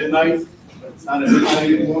at midnight. But it's not at midnight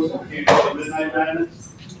anymore, so we can't call it Midnight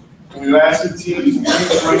Madness. And we ask the teams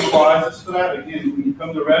to bring prizes for that. Again, when you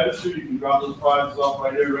come to register, you can drop those prizes off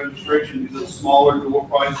right here at registration. These are smaller door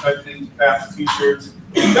prize type things, past t-shirts.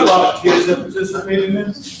 We've got a lot of kids that participate in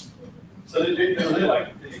this. So they like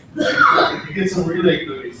it. If you get some relay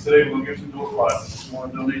goodies today, we'll give some door prizes. If you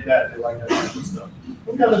want to donate that, they like that kind of stuff.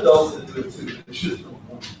 We've got adults that do it too. They should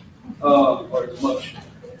know or as much.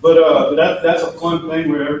 But that's a fun thing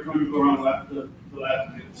where every time you go around the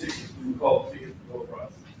last get tickets, we call it tickets for door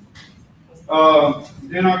prizes.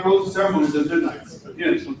 Then our closing ceremony is at midnight.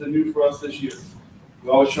 Again, something new for us this year. We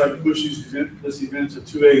always try to push this event to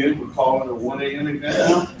 2 a.m. We're calling it a 1 a.m. event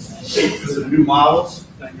now. Because of the new models.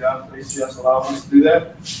 Thank God for ACS allowing us to do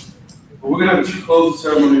that. But we're gonna have a closing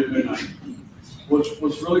ceremony at midnight.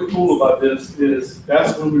 What's really cool about this is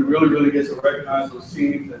that's when we really get to recognize those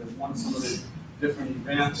teams that have won some of the different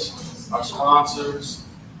events, our sponsors.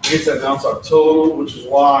 We get to announce our total, which is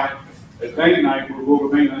why at bank night, we'll go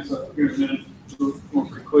over bank nights here in a minute, real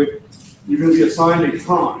pretty quick. You're gonna be assigned a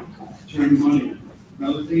time to turn money in.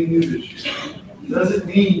 Another thing new this year. It doesn't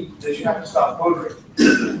mean that you have to stop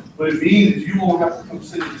fundraising, but it means that you won't have to come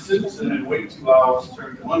sit at the citizen and wait 2 hours to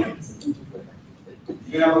turn your money in. You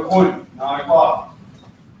can have an appointment, 9 o'clock.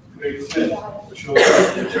 They sit,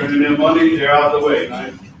 they're turning their money, they're out of the way,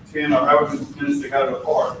 9, 10, or however many minutes they got to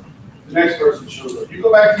depart. The next person shows up. You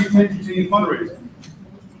go back to your continue fundraising.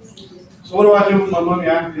 So what do I do with my money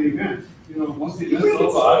after the event? You know, once the event's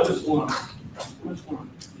over, I just want to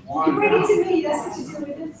wind Bring it down. to me, that's what you do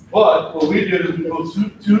with this. But what we did is we go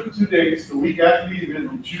two days, the week after the event,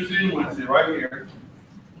 on Tuesday and Wednesday, right here.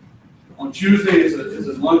 On Tuesday, it's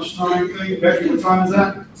a lunchtime thing. Becky, what time is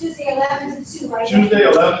that? Tuesday 11 to 2, right? Tuesday,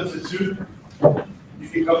 11 to 2. You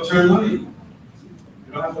can come turn money. You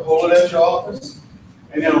don't have to hold it at your office.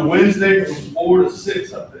 And then on Wednesday, from 4 to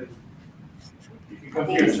 6, I think, you can come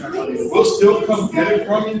here and turn money. We'll still come get it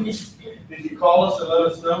from you if you call us and let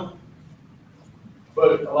us know.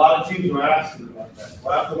 But a lot of teams are asking about that.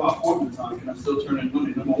 Well, after my appointment time, can I still turn in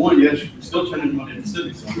money? Number one, yes, you can still turn in money in the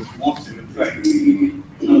city center if you want to. In fact,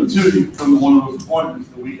 number two, you can come to one of those appointments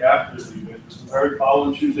the week after the event, the very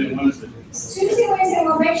following Tuesday and Wednesday. Tuesday, Wednesday,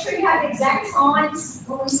 we'll make sure you have exact times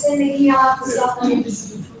when we send the email out to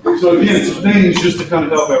supplements. So again, some things just to kind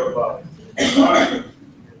of help everybody. All right.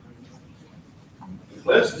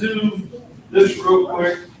 Let's do this real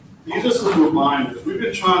quick. These are some reminders. We've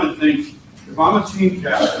been trying to think, if I'm a team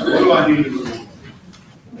captain, what do I need to do?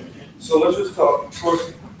 So let's just talk. Of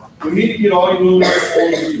course, we need to get all your little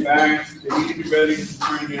forms in your bags. They need to be ready to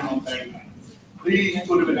turn in on bank night. Please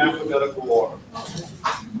put them in alphabetical order.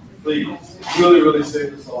 Please. Really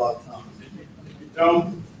save us a lot of time. If you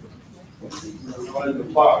don't, you're running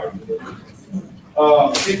the fire.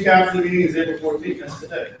 Team captain meeting is April 14th, that's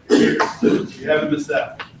today. You haven't missed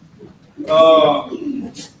that.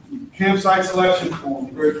 Campsite selection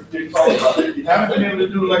form, we're talking about it. If you haven't been able to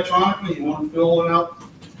do electronically, you want to fill one out,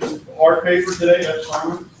 just hard paper today, that's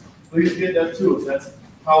fine. Please get that to us. That's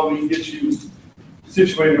how we can get you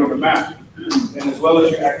situated on the map. And as well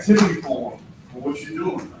as your activity form for what you're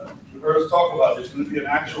doing. You heard us talk about this. There's going to be an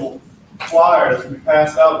actual flyer that's going to be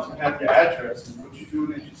passed out. It's going to have your address and what you're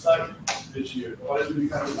doing at your site this year. Otherwise, you'll be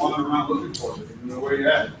kind of wandering around looking for it. You know where you're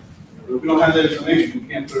at. If we don't have that information, we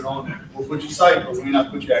can't put it on there. We'll put your site, but we may not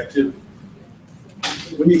put your activity.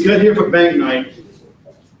 When you get here for bank night,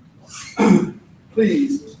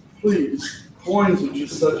 please, coins are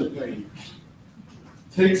just such a pain.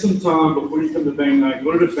 Take some time before you come to bank night.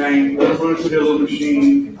 Go to the bank, go run to their little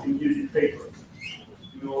machine, and give you paper.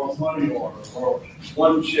 You know, or money order, or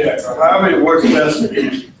one check, or however it works best for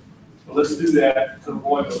you. So let's do that to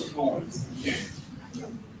avoid those coins.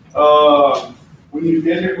 When you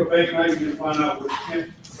get here for bank night, you can find out what your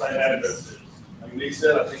campsite address is. Like they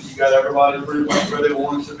said, I think you got everybody pretty much where they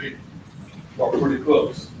want it to be, or pretty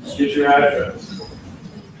close. Get your address.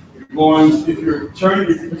 If you're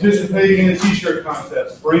participating in a t-shirt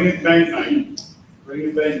contest, bring it bank night. Bring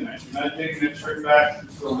it bank night. You're not taking that shirt back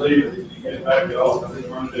until later. You get it back at all. They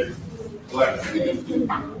run their collection.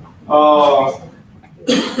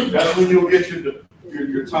 That's when you'll get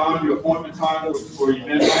your time, your appointment time for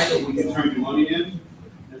event night, and when you turn your money in.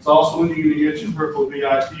 It's also when you're going to get your purple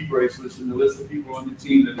VIP bracelets and the list of people on your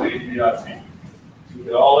team that made VIP. So you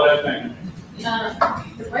get all of that thing.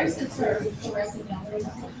 The bracelets are fluorescent now.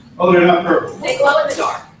 Oh, they're not purple. They glow in the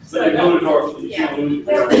dark. So they go to dark, so you can't lose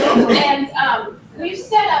it. And we've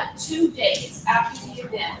set up 2 days after the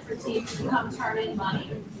event for teams to come turn in money.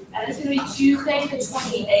 And it's going to be Tuesday the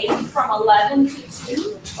 28th from 11 to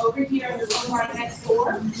 2 over here in the room right next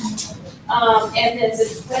door. And then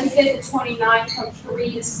this Wednesday the 29th from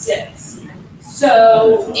 3 to 6.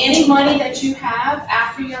 So any money that you have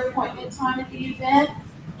after your appointment time at the event,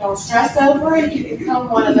 don't stress over it. You can come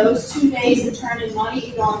one of those 2 days and turn in money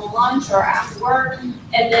either on the lunch or after work.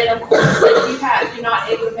 And then of course, if you're not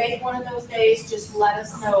able to make one of those days, just let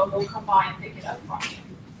us know and we'll come by and pick it up from you.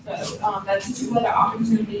 So that's 2 other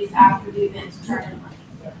opportunities after the event to turn in money.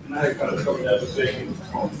 And I kind of covered that with Becky.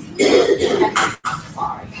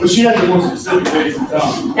 Sorry. But she had the more specific days and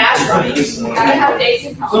time. That's right. You gotta have dates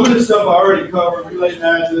and Some times. of this stuff I already covered, relay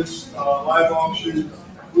madness, live auctions,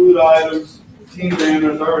 food items, team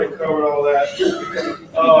banners, I already covered all that.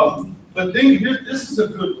 But then this is a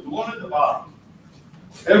good one at the bottom.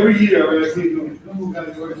 Every year, I keep going, oh, we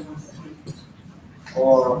gotta go to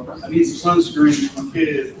or I need some sunscreen for my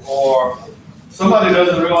kid, or somebody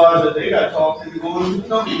doesn't realize that they got talked into going to the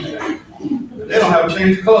company. They don't have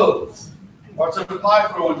changed clothes, or some apply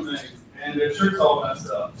throwing thing, and their shirt's all messed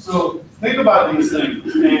up. So think about these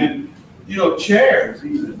things, and chairs.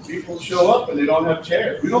 Even people show up and they don't have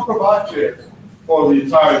chairs. We don't provide chairs for the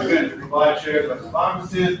entire event. We provide chairs like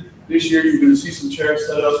 5%. This year, you're going to see some chairs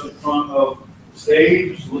set up in front of the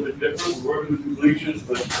stage. It's a little bit different. We're working with the bleachers,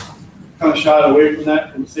 but kind of shied away from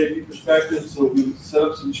that from a safety perspective. So we set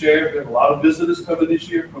up some chairs. We have a lot of visitors coming this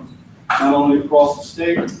year from not only across the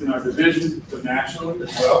state in our division, but nationally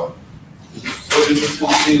as well. So interested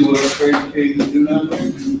to see what our crazy Canadians do down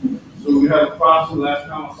there. So we have approximately, last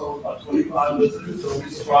time I saw about 25 visitors. So we'll be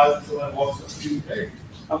surprised if somebody walks up to you, hey,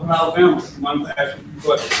 I'm from Alabama. You mind if I ask you a few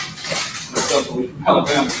questions? That's something from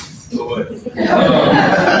Alabama. So, anyway,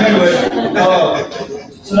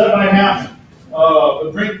 so that might happen.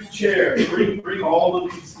 But bring the chair, bring all of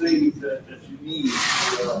these things that you need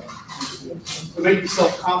to make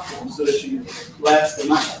yourself comfortable so that you can last the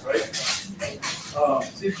night, right?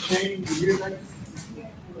 See the change in here, right?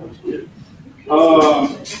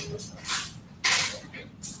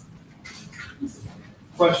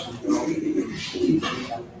 Question?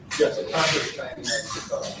 Yes.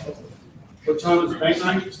 What time does bank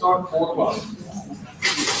night start? 4 o'clock.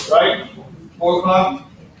 Right? 4 o'clock?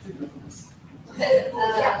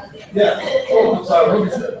 Yeah. Oh, I'm sorry, what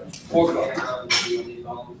is that? 4 o'clock.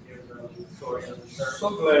 So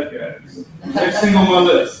glad you asked. Next thing on my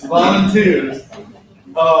list, volunteers.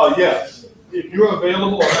 Yes. If you're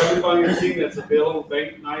available or have anybody on your team that's available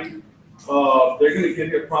bank night, they're going to get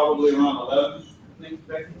here probably around 11. I think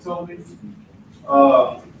Becky told me.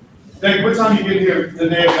 Becky, what time you get here the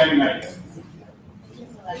day of bank night?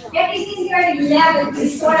 Everything's here at 11, to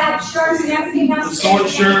sort out shirts and everything else. The sort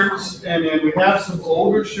shirts, and then we have some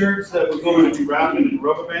older shirts that we're going to be wrapping in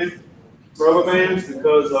rubber bands,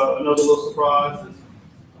 because another little surprise is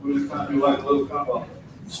we're going to kind of do like a little kind of a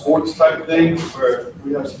sports type thing where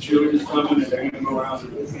we have some cheerleaders coming and they're going to go around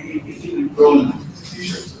and rolling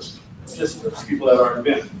t-shirts, just for people that are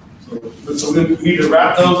event. So we need to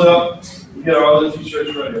wrap those up, get our other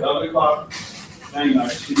t-shirts ready. 11 o'clock, hang on,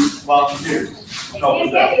 she needs volunteers. If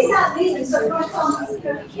Becky's not leaving, so don't tell us,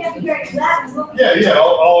 because we can't be here at 11. Yeah,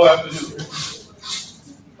 all afternoon.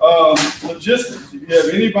 Logistics, if you have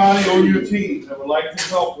anybody on your team that would like to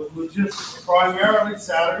help with logistics, primarily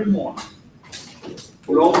Saturday morning.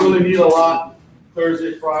 We don't really need a lot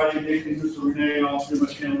Thursday, Friday, Nick and Mr. Renee and all pretty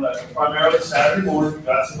much handle that. Primarily Saturday morning, we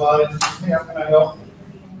got somebody, hey, how can I help?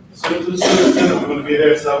 As soon as the students in, we're going to be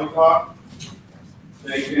there at 7 o'clock.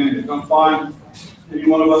 They can come find any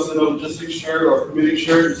one of us in a logistics shirt or a committee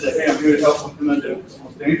shirt and say, hey, I'm here to help. What can I do? It's the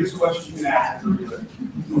most dangerous question you can ask. You'll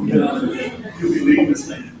be leading this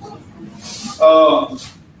thing.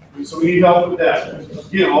 So we need help with that.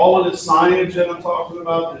 Again, all of the signage that I'm talking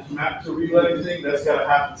about, this map to relay thing, that's got to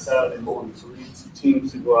happen Saturday morning. So we need some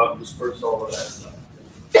teams to go out and disperse all of that stuff.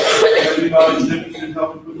 Everybody's interested in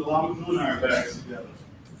helping put the llama and iron bags together.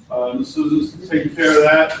 Susan's taking care of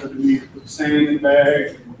that. So we put sand in the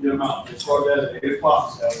bag and get them out. They start that at 8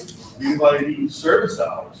 o'clock Saturday. Anybody needing service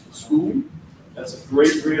hours for school, that's a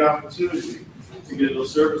great opportunity to get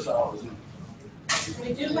those service hours in.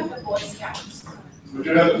 We do have the Boy Scouts. We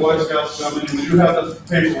do have the Boy Scouts coming, and we do have the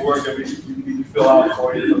paperwork that we need to fill out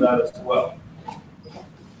for you for that as well.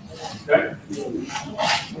 Okay?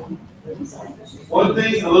 One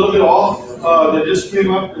thing a little bit off that just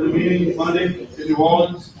came up in the meeting Monday in New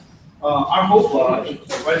Orleans, our Hope Lodge,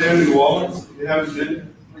 right there in New Orleans. If you haven't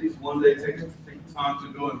been, please one day take the time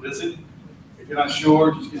to go and visit. If you're not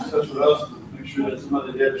sure, just get in touch with us. Make sure that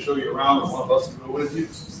somebody there to show you around, or one of us can go with you.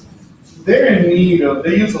 They're in need of,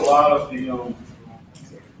 they use a lot of the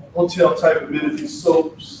hotel type amenities,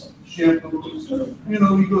 soaps, shampoos.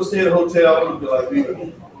 You go stay at a hotel and be like, I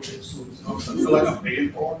feel like I'm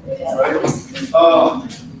paying for it, right?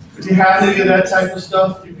 If you have any of that type of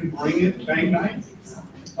stuff, you can bring it bank night,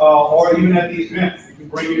 or even at the event, you can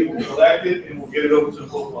bring it, we'll collect it, and we'll get it over to the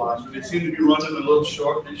Hope Lodge. But they seem to be running a little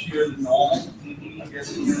short this year than normal. I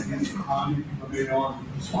guess it's against the economy, people may not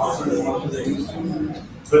sponsor as much as they used to.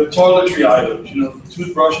 But toiletry items,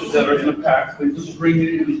 toothbrushes that are in a pack, they just bring it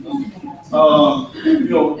in.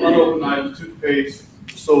 Unopened items, toothpaste,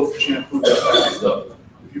 soap, shampoo, that type of stuff.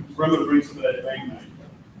 If you remember to bring some of that bank night,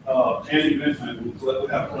 and event night, we'll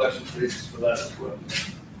have collection spaces for that as well.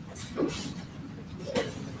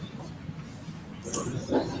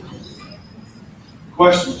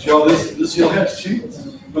 Questions, y'all, this y'all has changed.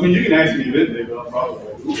 I mean, you can ask me anything, but I'll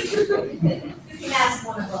probably. You can ask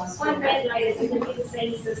one of us. One red light, is it gonna be the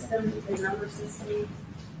same system, the number system,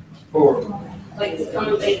 Or, like the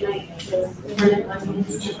one late night, the turn money?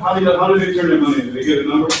 how do they turn their money in? Do they get a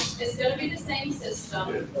number? It's gonna be the same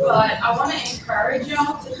system, but I wanna encourage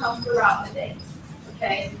y'all to come throughout the day,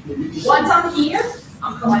 okay? Once I'm here,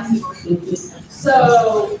 I'm collecting money.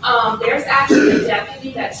 So, there's actually a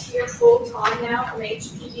deputy that's here full-time now from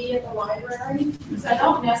HPD at the library. So I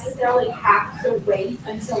don't necessarily have to wait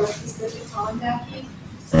until a specific time, Becky.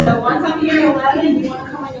 So once I'm here at 11, you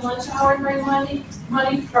wanna come on your lunch hour and bring money,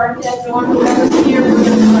 Bernadette, Dawn, whoever's here, we're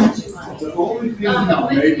gonna collect your money. The only thing The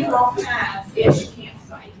only that thing you won't have is your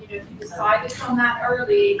campsite. You know, if you decide to come that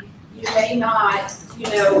early, you may not,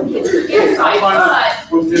 get your campsite,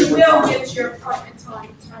 but you will get your apartment time,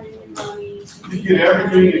 turning in money. you get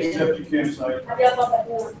everything except your campsite. Have you ever got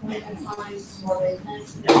more appointment times or they?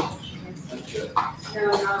 No,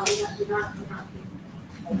 we're not.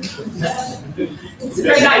 It's a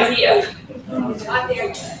great idea. Not there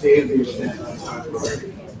yet. If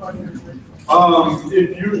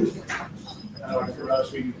you, For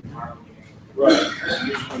us, we. right,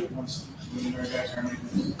 Usually once we are guys are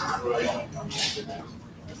making.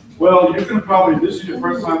 well, you can probably, this is your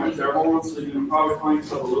first time at Terrebonne, so you can probably find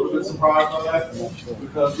yourself a little bit surprised by that,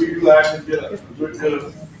 because we do actually get a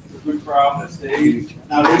good crowd that stays.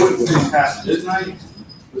 Now, they wouldn't stay past midnight,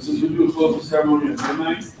 but since we do a closing ceremony at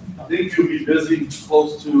midnight, I think you'll be busy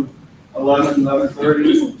close to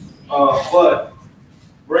 11:30. But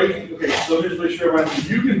breaking, okay, so just make sure everybody,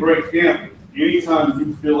 you can break camp anytime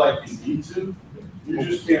you feel like you need to. You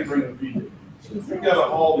just can't bring a vehicle. So if we gotta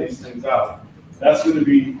haul these things out, that's gonna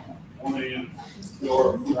be 1 a.m.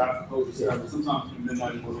 or after close to 7, sometimes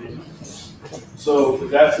midnight or 1 a.m. So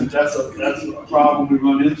that's a problem we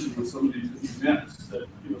run into with some of these events that,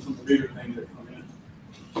 some of the bigger things that come in.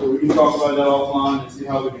 So we can talk about that offline and see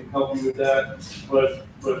how we can help you with that. But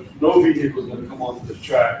no vehicle is gonna come onto this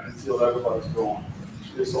track until everybody's gone.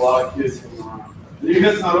 There's a lot of kids coming around. The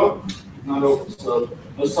event's not open. It's not open. So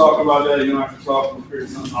let's talk about that. You don't have to talk. We'll figure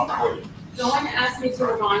something out for you. Dawn asked me to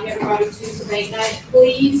remind everybody too for date night,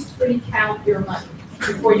 please pre-count your money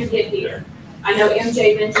before you get here. I know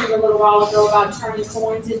MJ mentioned a little while ago about turning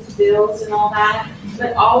coins into bills and all that,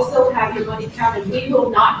 but also have your money counted. We will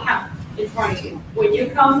not count in front of you. When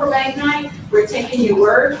you come for bank night, we're taking your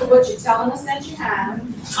word for what you're telling us that you have.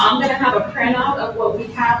 I'm gonna have a printout of what we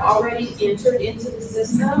have already entered into the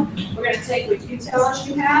system. We're gonna take what you tell us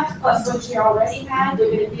you have, plus what you already had,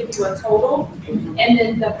 we're gonna give you a total, and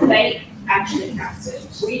then the bank actually counts it.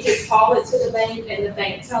 We just call it to the bank, and the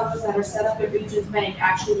bank tellers that are set up at Regions Bank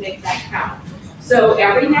actually make that count. So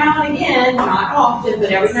every now and again, not often, but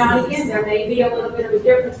every now and again, there may be a little bit of a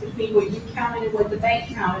difference between what you counted and what the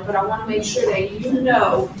bank counted, but I wanna make sure that you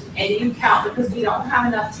know and you count, because we don't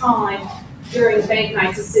have enough time during bank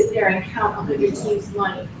night to sit there and count on your team's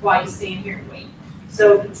money while you stand here and wait.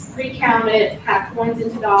 So pre-count it, have coins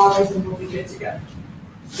into dollars, and we'll be good to go.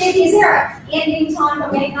 Vicki, is there an ending time for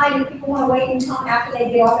date night if people want to wait in time after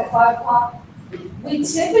they get off at 5 o'clock? We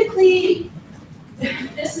typically,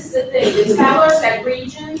 this is the thing, the tellers at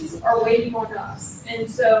Regions are waiting on us. And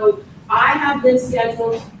so I have them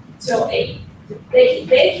scheduled till 8. They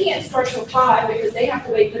can't start till 5 because they have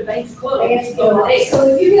to wait for the bank to close. They have to go They- So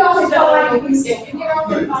if you get off at So 5, you if can. you get off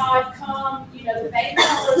at 5, come, the bank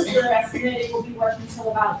tellers are estimated will be working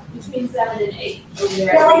till about between 7 and 8. Well, they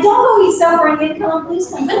don't go eat sobering income, please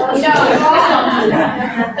come. No, first. no, don't do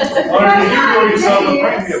that. All right, you go yourself a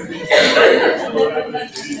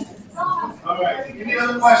premium. All right, any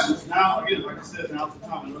other questions? Now, again, like I said, now's the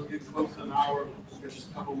time, let's get close to an hour, there's just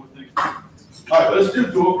a couple more things. All right, let's do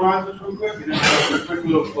dual prizes real quick, and then a quick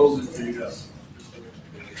little closing for you guys.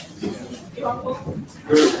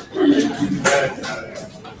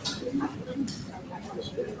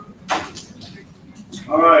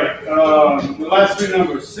 All right, the last three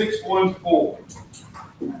numbers, 614.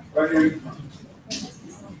 Right here.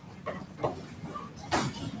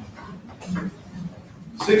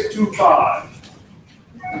 625.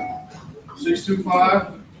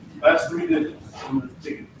 625, last three digits. I'm gonna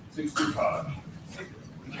take it. 625.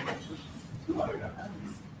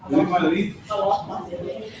 Anybody leave?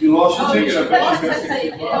 You lost your ticket, I bet you got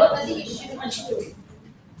 625.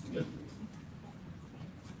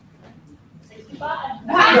 Bye.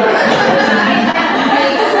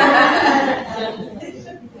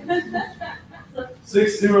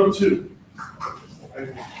 602.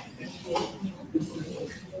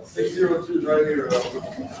 602 is right here.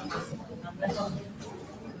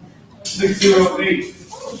 608.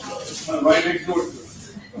 Right next door to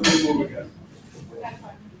it. Let me move again.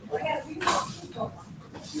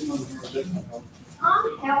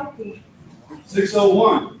 I'm healthy.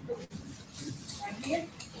 601.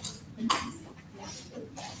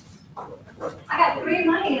 I got 3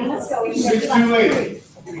 money and let's go. 628.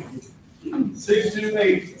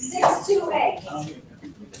 628. 628. 628.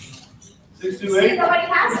 See, nobody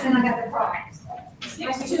has it and I got the prize.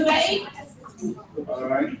 628. All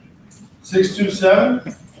right.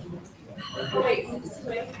 627. Wait,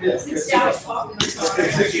 Yes. 628. Okay,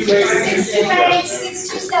 628. 628,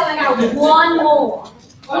 627, I got one more.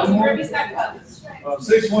 Well, Ruby's got cups.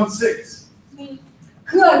 616.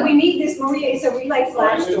 Good, we need this Maria, so we like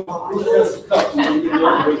flash. When you fill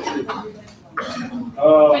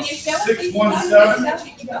it, 617.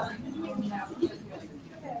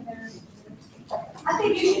 I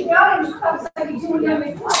think you should go and club so you do it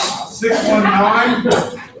every club.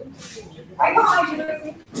 619. Right behind you,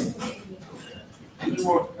 Lucy. How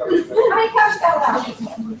many cups fell out?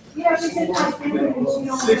 You know, she said nice things and she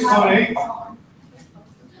don't. 618.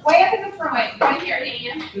 Way up in the front. Wait, right here,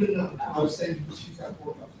 Ian. I was saying, she's got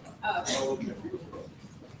 4 cups. Oh, okay.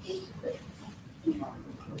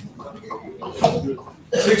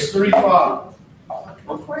 635.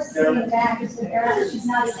 Of course, in the back is the area she's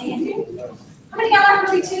not standing. How many got our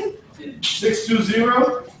 42?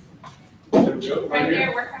 620. There we go, Right right here.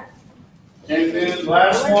 here, we're. And then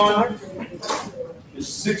last one is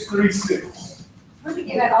 636. Let me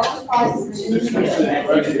give out all those prizes. 636,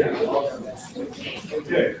 right here.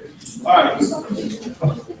 Okay, all right.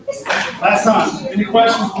 Last time, any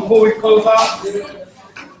questions before we close out?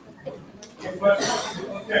 Any questions?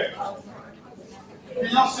 Okay. Can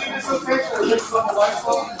y'all see this okay? Should I lift some of the lights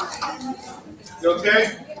off? You okay?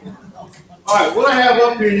 All right, what I have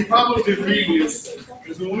up here, you probably did read this,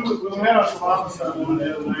 is when we had our survival seminar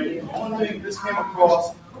the other night, one thing this came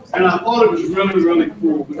across, and I thought it was really, really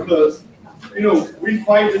cool because, you know, we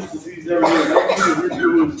fight this disease every day. Everything that we're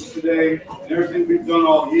doing today and everything we've done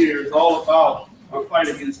all year is all about our fight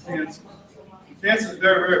against cancer. Cancer is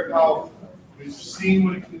very, very powerful. We've seen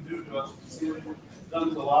what it can do to us. We've seen what it's done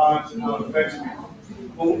to lives and how it affects people.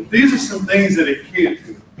 Well, these are some things that it can't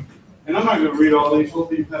do. And I'm not going to read all these.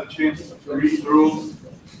 Hopefully you've had a chance to read through them.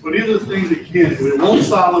 But these are the things it can do. It won't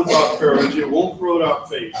silence our courage. It won't throw out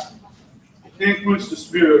faith. It can't quench the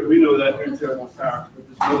spirit. We know that here in Terrible Power.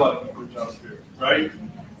 Because nobody can quench our spirit, right?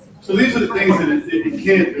 So these are the things that it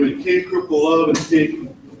can't do. It can't cripple love and it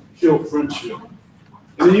can't kill friendship.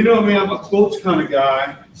 And then, you know me, I'm a quotes kind of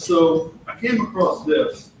guy. So I came across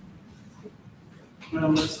this. Now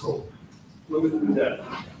let's hope. Let me do that.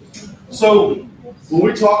 So when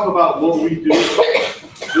we talk about what we do,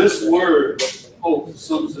 this word, hope,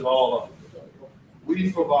 sums it all up.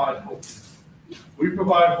 We provide hope. We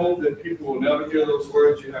provide hope that people will never hear those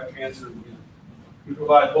words, you have cancer again. We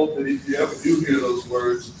provide hope that if you ever do hear those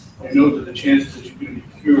words, you know that the chances that you can be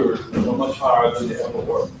cured are much higher than they ever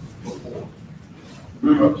were before.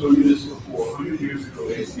 Remember, I told you this before, 100 years ago,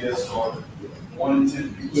 ACS started. 1 in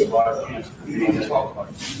 10 people survive cancer. We didn't talk about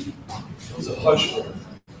it. It was a hush word.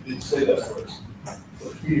 We didn't say that first.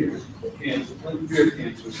 But fear of cancer, fear of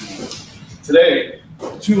cancer. Today,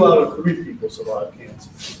 2 out of 3 people survive cancer.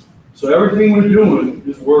 So everything we're doing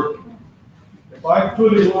is working. If I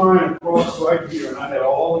put a line across right here and I had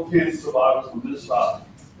all the cancer survivors on this side,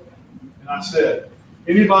 and I said,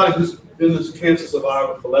 anybody who's been a cancer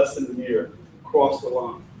survivor for less than a year, cross the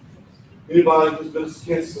line. Anybody who's been a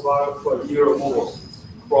cancer survivor for a year or more,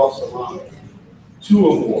 cross the line. 2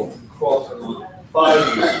 or more, cross the line.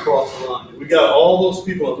 5 years, cross the line. We got all those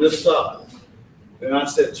people on this side. And I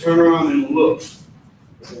said, turn around and look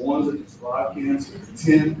at the ones that survive cancer for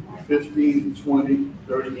 10, 15, 20,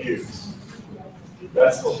 30 years.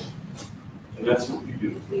 That's hope. And that's what we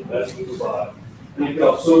do. That's what we provide. Thank you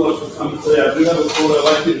all so much for coming today. I do have a quote I'd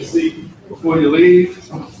like you to see before you leave.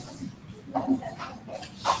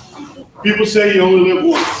 People say you only live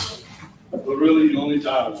once, but really you only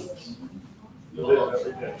die once. You live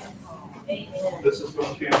every day. This is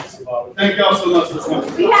from Cancer Survivor. Thank y'all so much for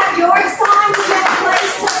coming. We have yours.